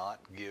cannot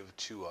give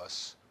to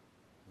us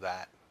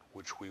that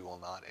which we will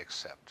not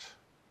accept,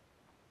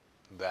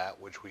 that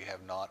which we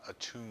have not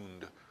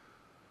attuned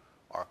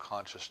our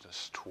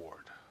consciousness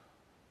toward.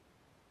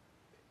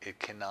 It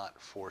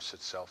cannot force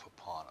itself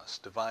upon us.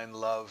 Divine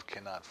love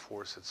cannot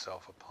force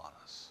itself upon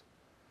us.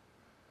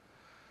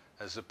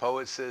 As the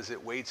poet says,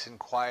 it waits in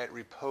quiet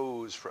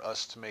repose for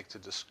us to make the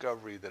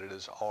discovery that it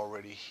is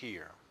already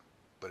here,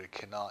 but it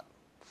cannot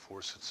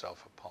force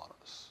itself upon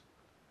us.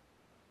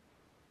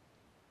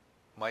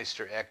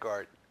 Meister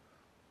Eckhart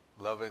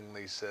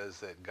lovingly says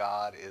that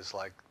God is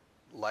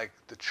like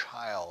the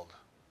child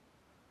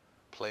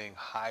playing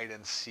hide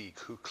and seek,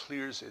 who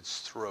clears its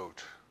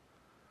throat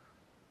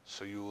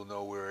so you will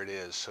know where it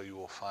is, so you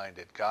will find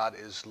it. God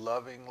is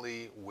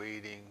lovingly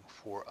waiting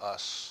for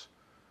us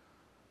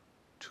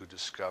to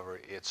discover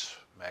its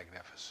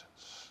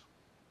magnificence.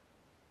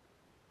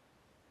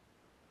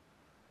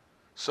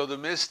 So the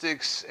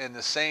mystics and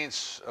the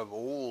saints of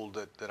old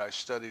that I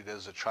studied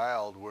as a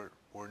child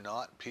were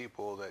not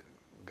people that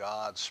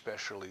God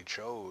specially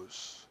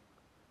chose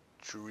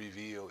to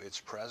reveal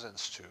its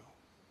presence to.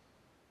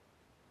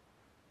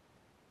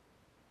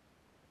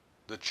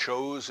 The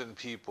chosen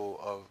people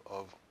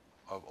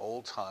of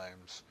old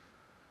times,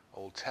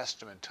 Old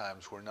Testament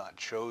times, were not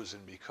chosen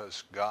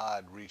because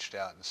God reached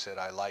out and said,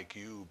 I like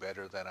you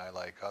better than I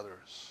like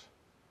others.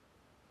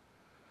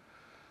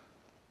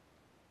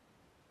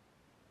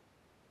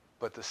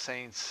 But the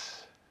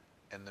saints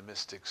and the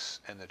mystics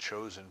and the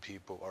chosen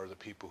people are the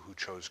people who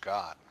chose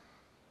God.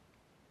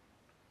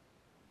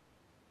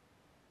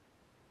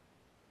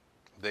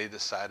 They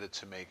decided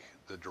to make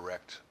the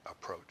direct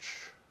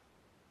approach.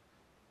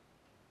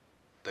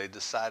 They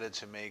decided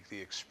to make the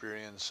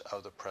experience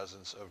of the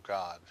presence of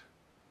God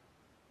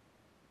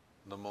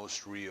the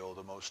most real,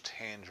 the most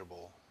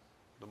tangible,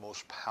 the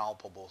most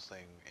palpable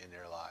thing in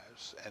their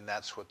lives. And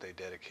that's what they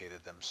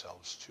dedicated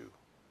themselves to.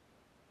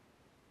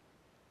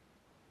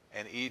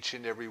 And each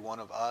and every one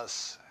of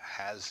us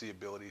has the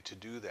ability to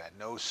do that.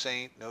 No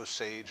saint, no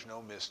sage,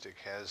 no mystic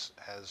has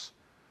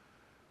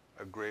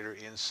a greater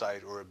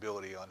insight or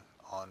ability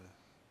on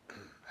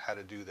how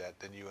to do that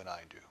than you and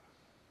I do.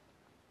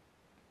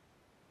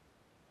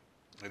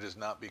 It is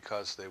not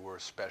because they were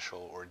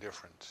special or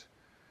different.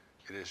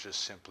 It is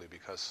just simply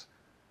because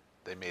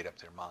they made up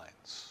their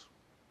minds.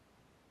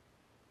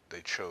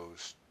 They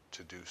chose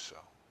to do so.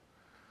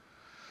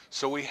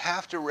 So we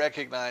have to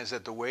recognize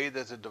that the way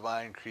that the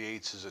divine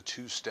creates is a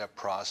two-step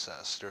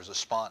process. There's a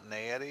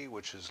spontaneity,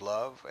 which is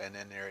love, and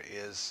then there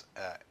is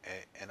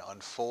an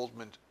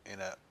unfoldment in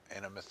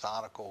a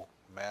methodical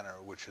manner,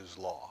 which is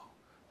law.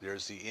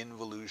 There's the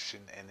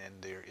involution, and then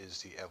there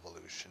is the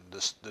evolution.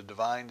 The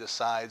divine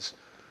decides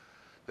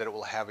that it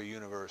will have a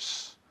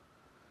universe,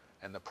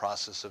 and the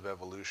process of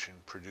evolution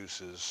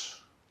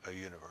produces a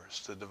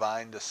universe. The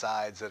divine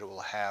decides that it will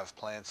have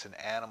plants and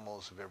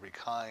animals of every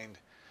kind,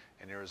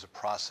 and there is a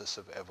process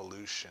of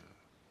evolution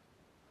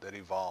that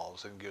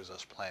evolves and gives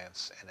us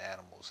plants and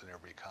animals in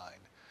every kind.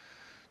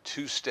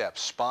 Two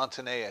steps: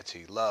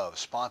 spontaneity, love,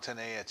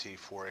 spontaneity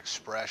for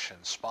expression,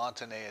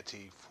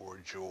 spontaneity for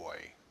joy.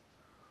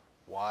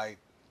 Why?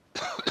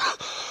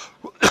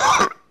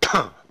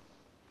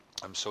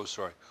 I'm so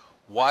sorry.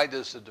 Why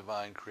does the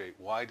divine create?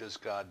 Why does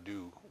God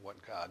do what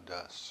God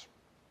does?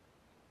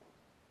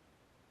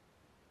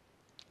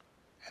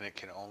 And it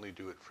can only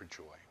do it for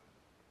joy.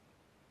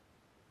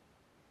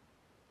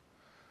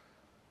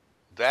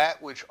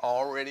 That which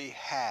already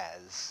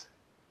has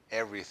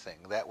everything,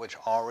 that which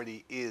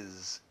already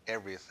is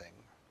everything,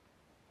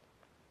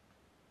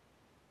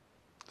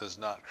 does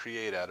not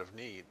create out of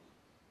need,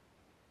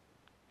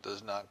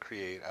 does not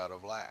create out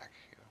of lack.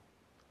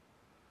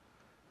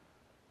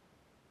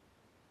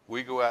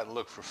 We go out and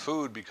look for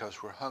food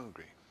because we're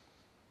hungry.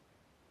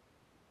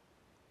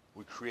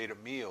 We create a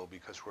meal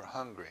because we're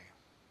hungry.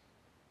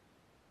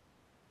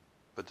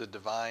 But the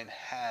divine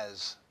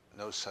has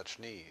no such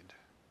need.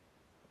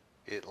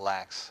 It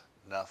lacks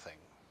nothing.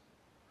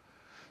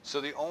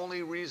 So the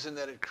only reason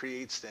that it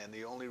creates then,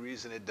 the only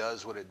reason it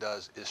does what it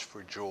does is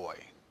for joy.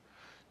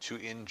 To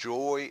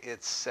enjoy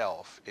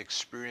itself,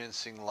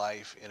 experiencing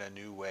life in a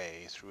new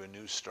way through a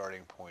new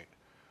starting point,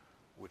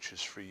 which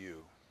is for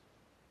you,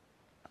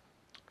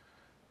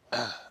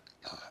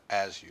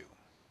 as you,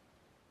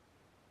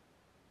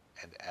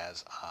 and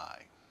as I.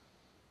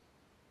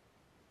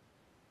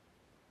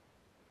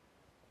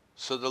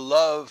 So the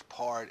love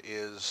part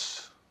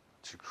is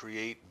to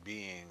create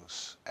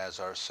beings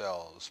as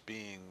ourselves,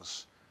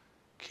 beings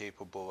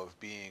capable of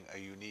being a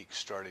unique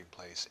starting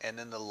place. And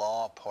then the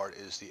law part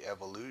is the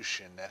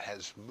evolution that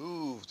has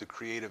moved the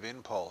creative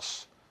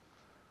impulse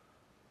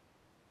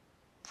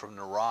from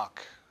the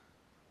rock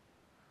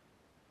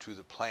to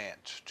the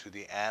plant, to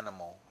the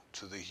animal,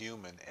 to the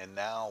human. And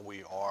now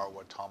we are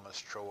what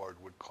Thomas Troward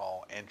would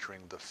call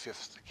entering the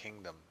fifth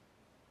kingdom,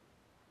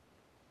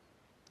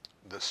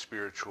 the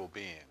spiritual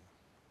being.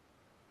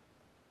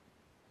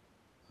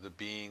 The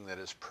being that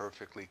is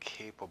perfectly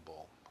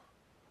capable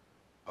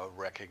of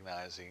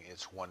recognizing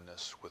its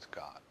oneness with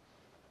God.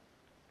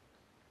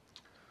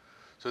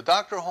 So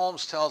Dr.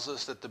 Holmes tells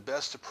us that the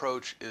best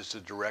approach is the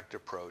direct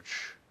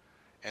approach.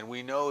 And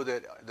we know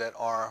that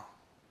our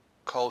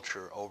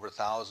culture over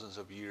thousands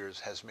of years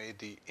has made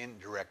the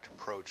indirect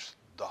approach,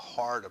 the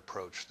hard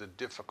approach, the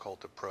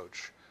difficult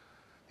approach,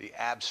 the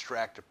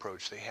abstract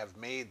approach. They have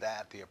made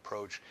that the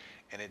approach,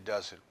 and it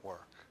doesn't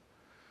work.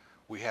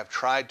 We have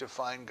tried to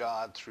find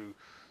God through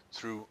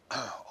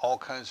all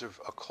kinds of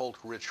occult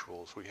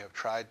rituals. We have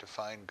tried to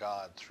find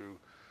God through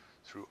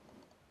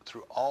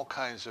all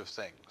kinds of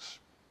things.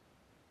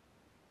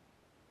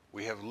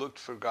 We have looked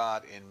for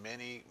God in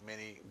many,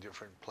 many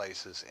different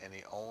places, and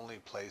the only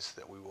place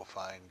that we will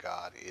find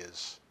God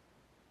is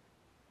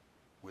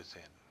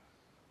within,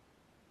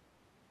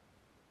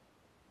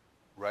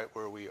 right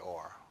where we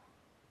are,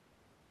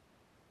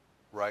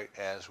 right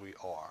as we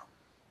are.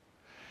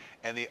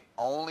 And the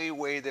only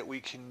way that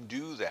we can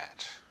do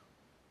that,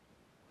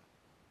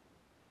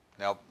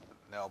 now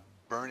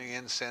burning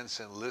incense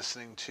and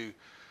listening to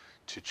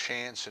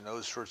chants and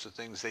those sorts of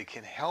things, they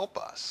can help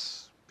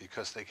us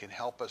because they can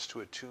help us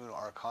to attune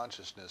our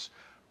consciousness,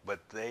 but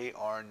they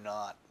are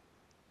not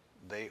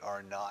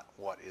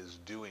what is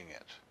doing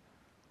it.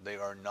 They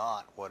are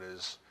not what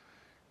is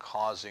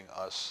causing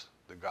us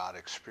the God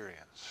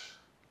experience.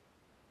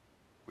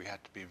 We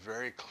have to be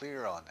very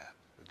clear on that.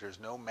 There's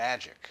no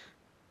magic.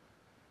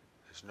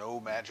 There's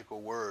no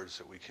magical words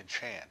that we can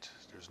chant.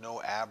 There's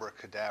no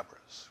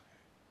abracadabras.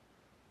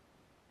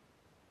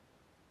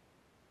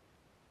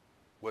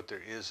 What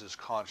there is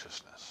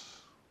consciousness.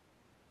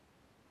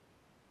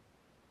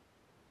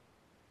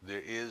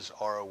 There is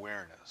our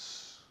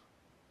awareness.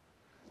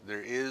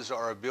 There is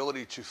our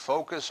ability to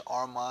focus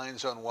our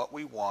minds on what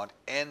we want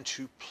and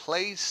to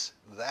place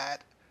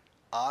that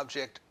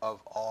object of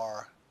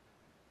our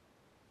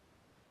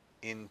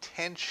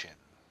intention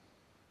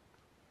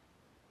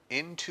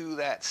into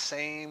that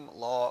same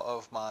law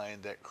of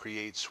mind that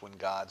creates when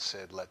God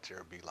said, "Let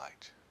there be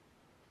light."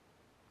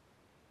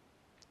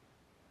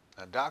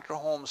 Now, Dr.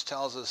 Holmes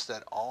tells us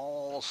that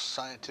all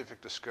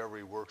scientific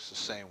discovery works the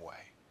same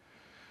way.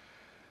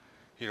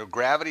 You know,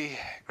 gravity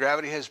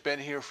has been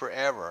here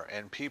forever,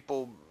 and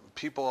people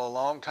a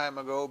long time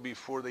ago,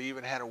 before they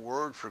even had a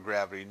word for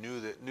gravity,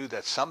 knew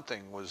that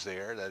something was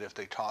there, that if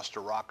they tossed a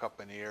rock up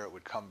in the air, it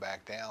would come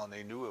back down.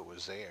 They knew it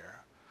was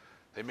there.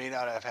 They may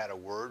not have had a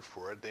word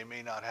for it. They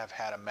may not have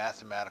had a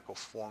mathematical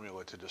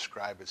formula to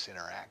describe its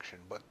interaction,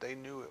 but they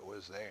knew it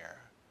was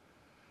there.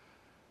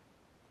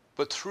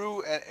 But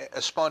through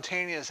a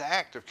spontaneous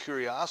act of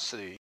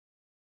curiosity,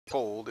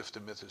 told, if the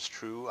myth is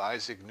true,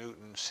 Isaac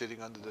Newton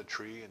sitting under the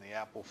tree and the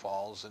apple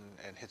falls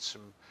and hits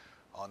him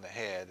on the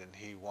head, and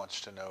he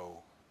wants to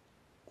know,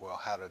 well,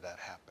 how did that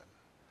happen?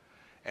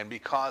 And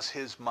because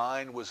his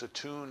mind was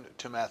attuned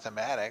to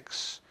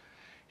mathematics,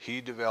 he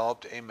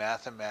developed a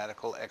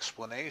mathematical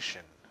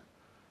explanation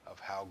of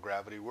how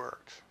gravity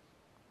worked.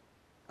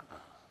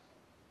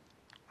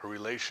 A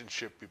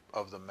relationship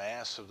of the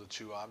mass of the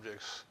two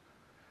objects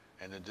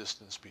and the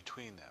distance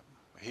between them.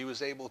 He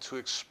was able to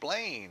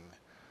explain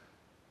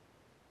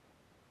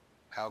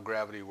how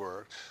gravity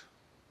worked.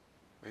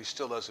 He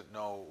still doesn't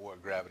know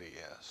what gravity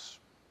is.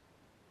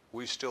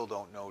 We still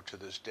don't know to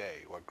this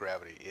day what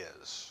gravity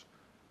is.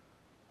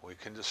 We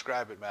can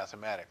describe it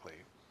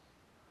mathematically.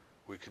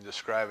 We can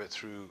describe it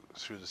through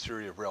the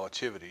theory of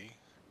relativity,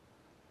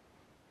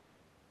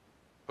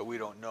 but we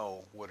don't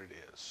know what it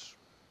is.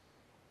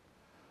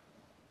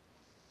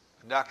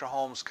 And Dr.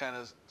 Holmes kind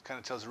of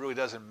tells us it really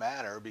doesn't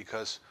matter,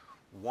 because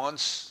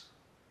once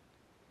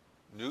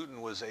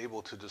Newton was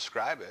able to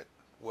describe it,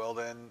 well,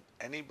 then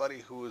anybody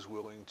who is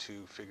willing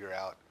to figure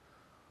out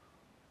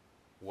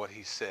what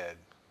he said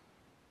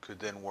could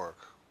then work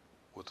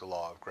with the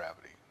law of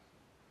gravity.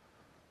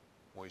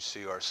 We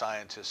see our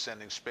scientists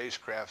sending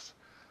spacecraft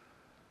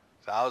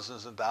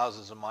thousands and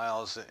thousands of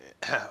miles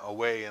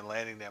away and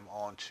landing them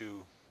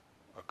onto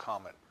a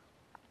comet,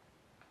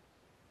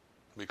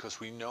 because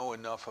we know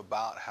enough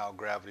about how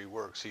gravity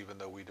works. Even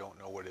though we don't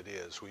know what it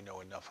is, we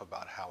know enough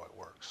about how it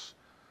works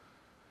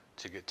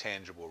to get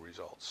tangible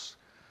results.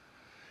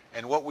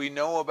 And what we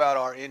know about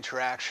our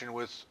interaction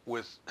with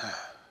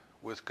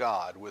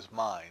God, with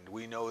mind,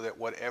 we know that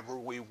whatever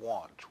we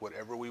want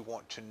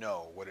to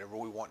know, whatever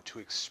we want to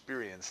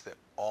experience, that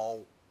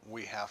all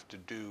we have to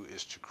do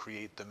is to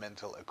create the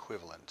mental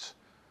equivalent.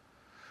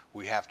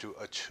 We have to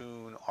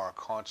attune our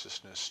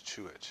consciousness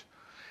to it.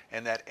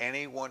 And that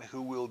anyone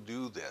who will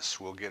do this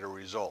will get a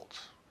result.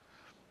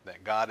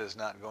 That God is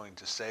not going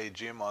to say,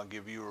 "Jim, I'll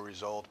give you a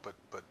result,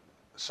 but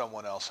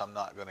someone else I'm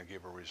not going to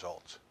give a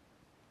result."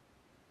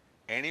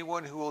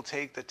 Anyone who will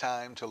take the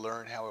time to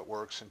learn how it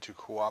works and to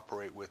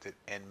cooperate with it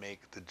and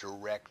make the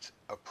direct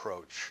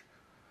approach,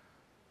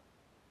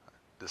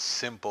 the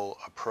simple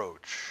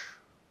approach,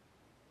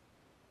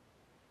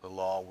 the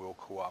law will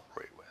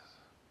cooperate with.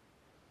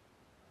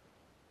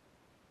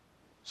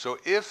 So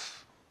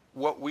if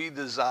what we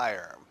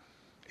desire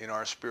in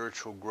our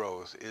spiritual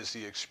growth is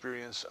the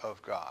experience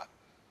of God,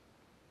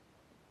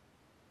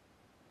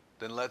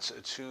 then let's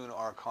attune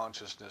our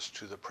consciousness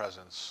to the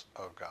presence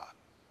of God.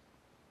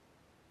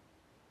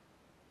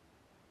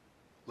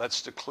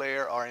 Let's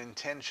declare our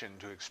intention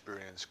to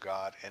experience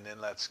God, and then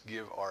let's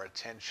give our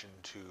attention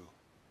to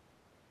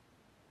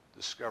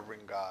discovering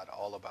God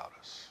all about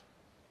us.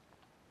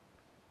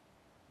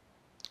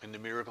 In the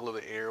miracle of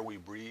the air we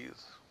breathe,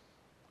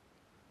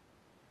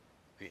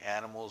 the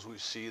animals we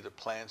see, the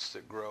plants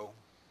that grow,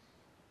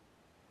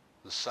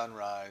 the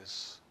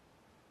sunrise,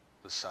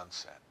 the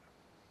sunset.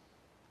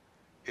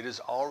 It is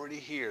already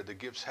here. The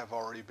gifts have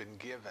already been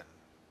given.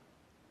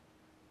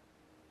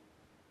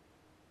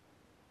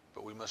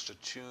 But we must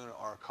attune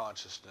our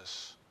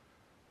consciousness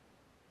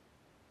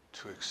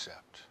to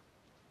accept.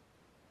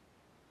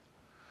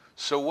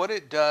 So what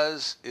it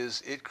does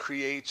is it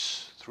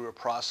creates, through a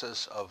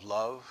process of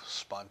love,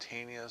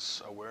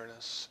 spontaneous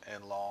awareness,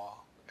 and law,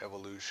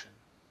 evolution.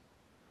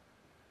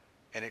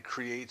 And it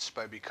creates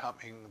by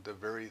becoming the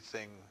very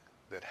thing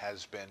that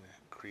has been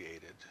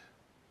created.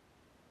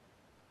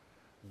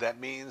 That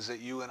means that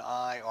you and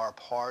I are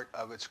part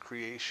of its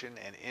creation,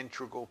 an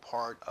integral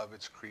part of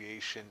its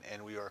creation,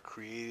 and we are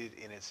created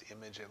in its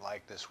image and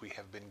likeness. We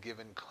have been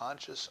given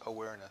conscious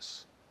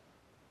awareness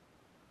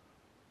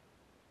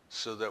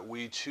so that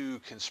we too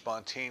can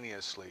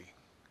spontaneously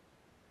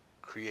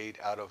create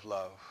out of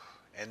love.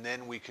 And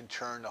then we can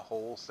turn the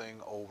whole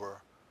thing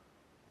over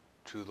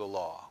to the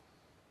law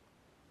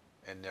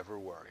and never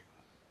worry.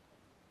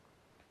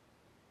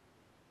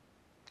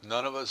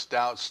 None of us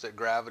doubts that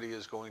gravity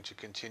is going to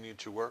continue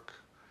to work.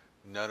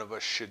 None of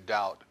us should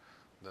doubt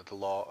that the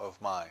law of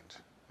mind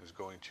is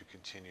going to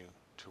continue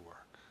to work.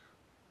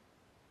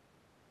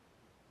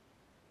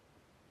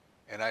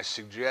 And I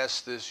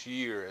suggest this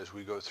year, as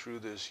we go through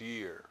this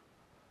year,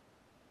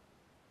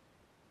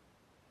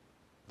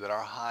 that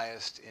our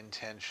highest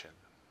intention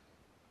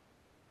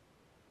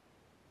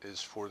is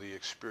for the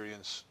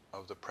experience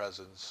of the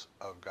presence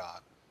of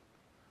God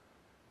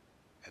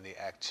and the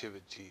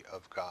activity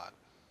of God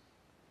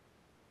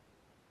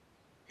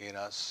in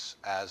us,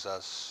 as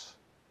us,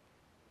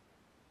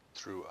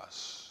 through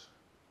us.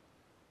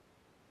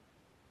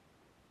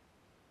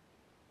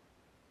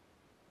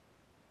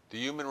 The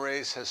human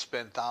race has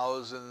spent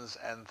thousands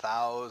and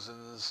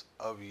thousands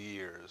of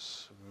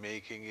years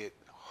making it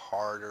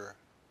harder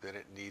than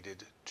it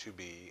needed to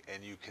be,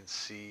 and you can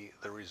see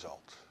the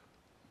result.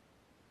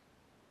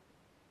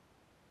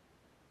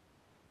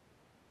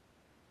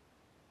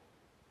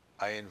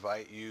 I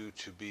invite you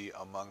to be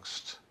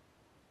amongst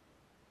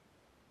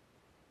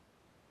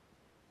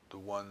the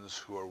ones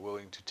who are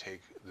willing to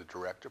take the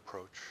direct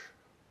approach,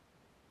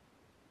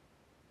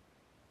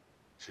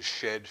 to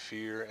shed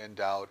fear and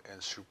doubt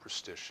and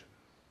superstition,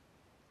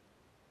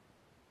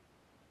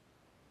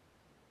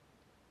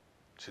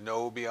 to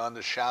know beyond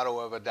the shadow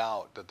of a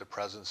doubt that the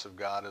presence of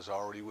God is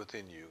already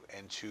within you,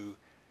 and to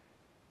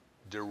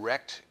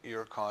direct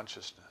your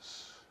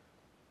consciousness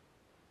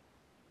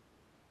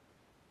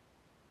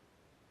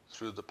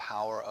through the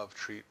power of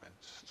treatment,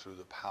 through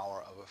the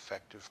power of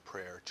effective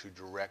prayer, to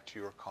direct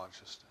your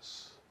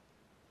consciousness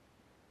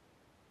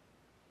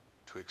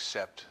to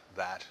accept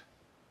that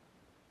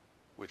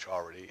which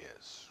already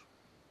is.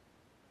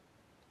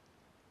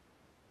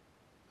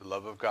 The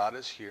love of God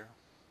is here.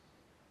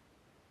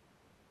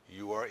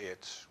 You are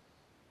it.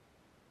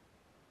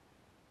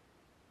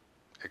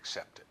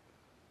 Accept it.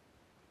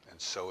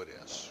 And so it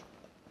is.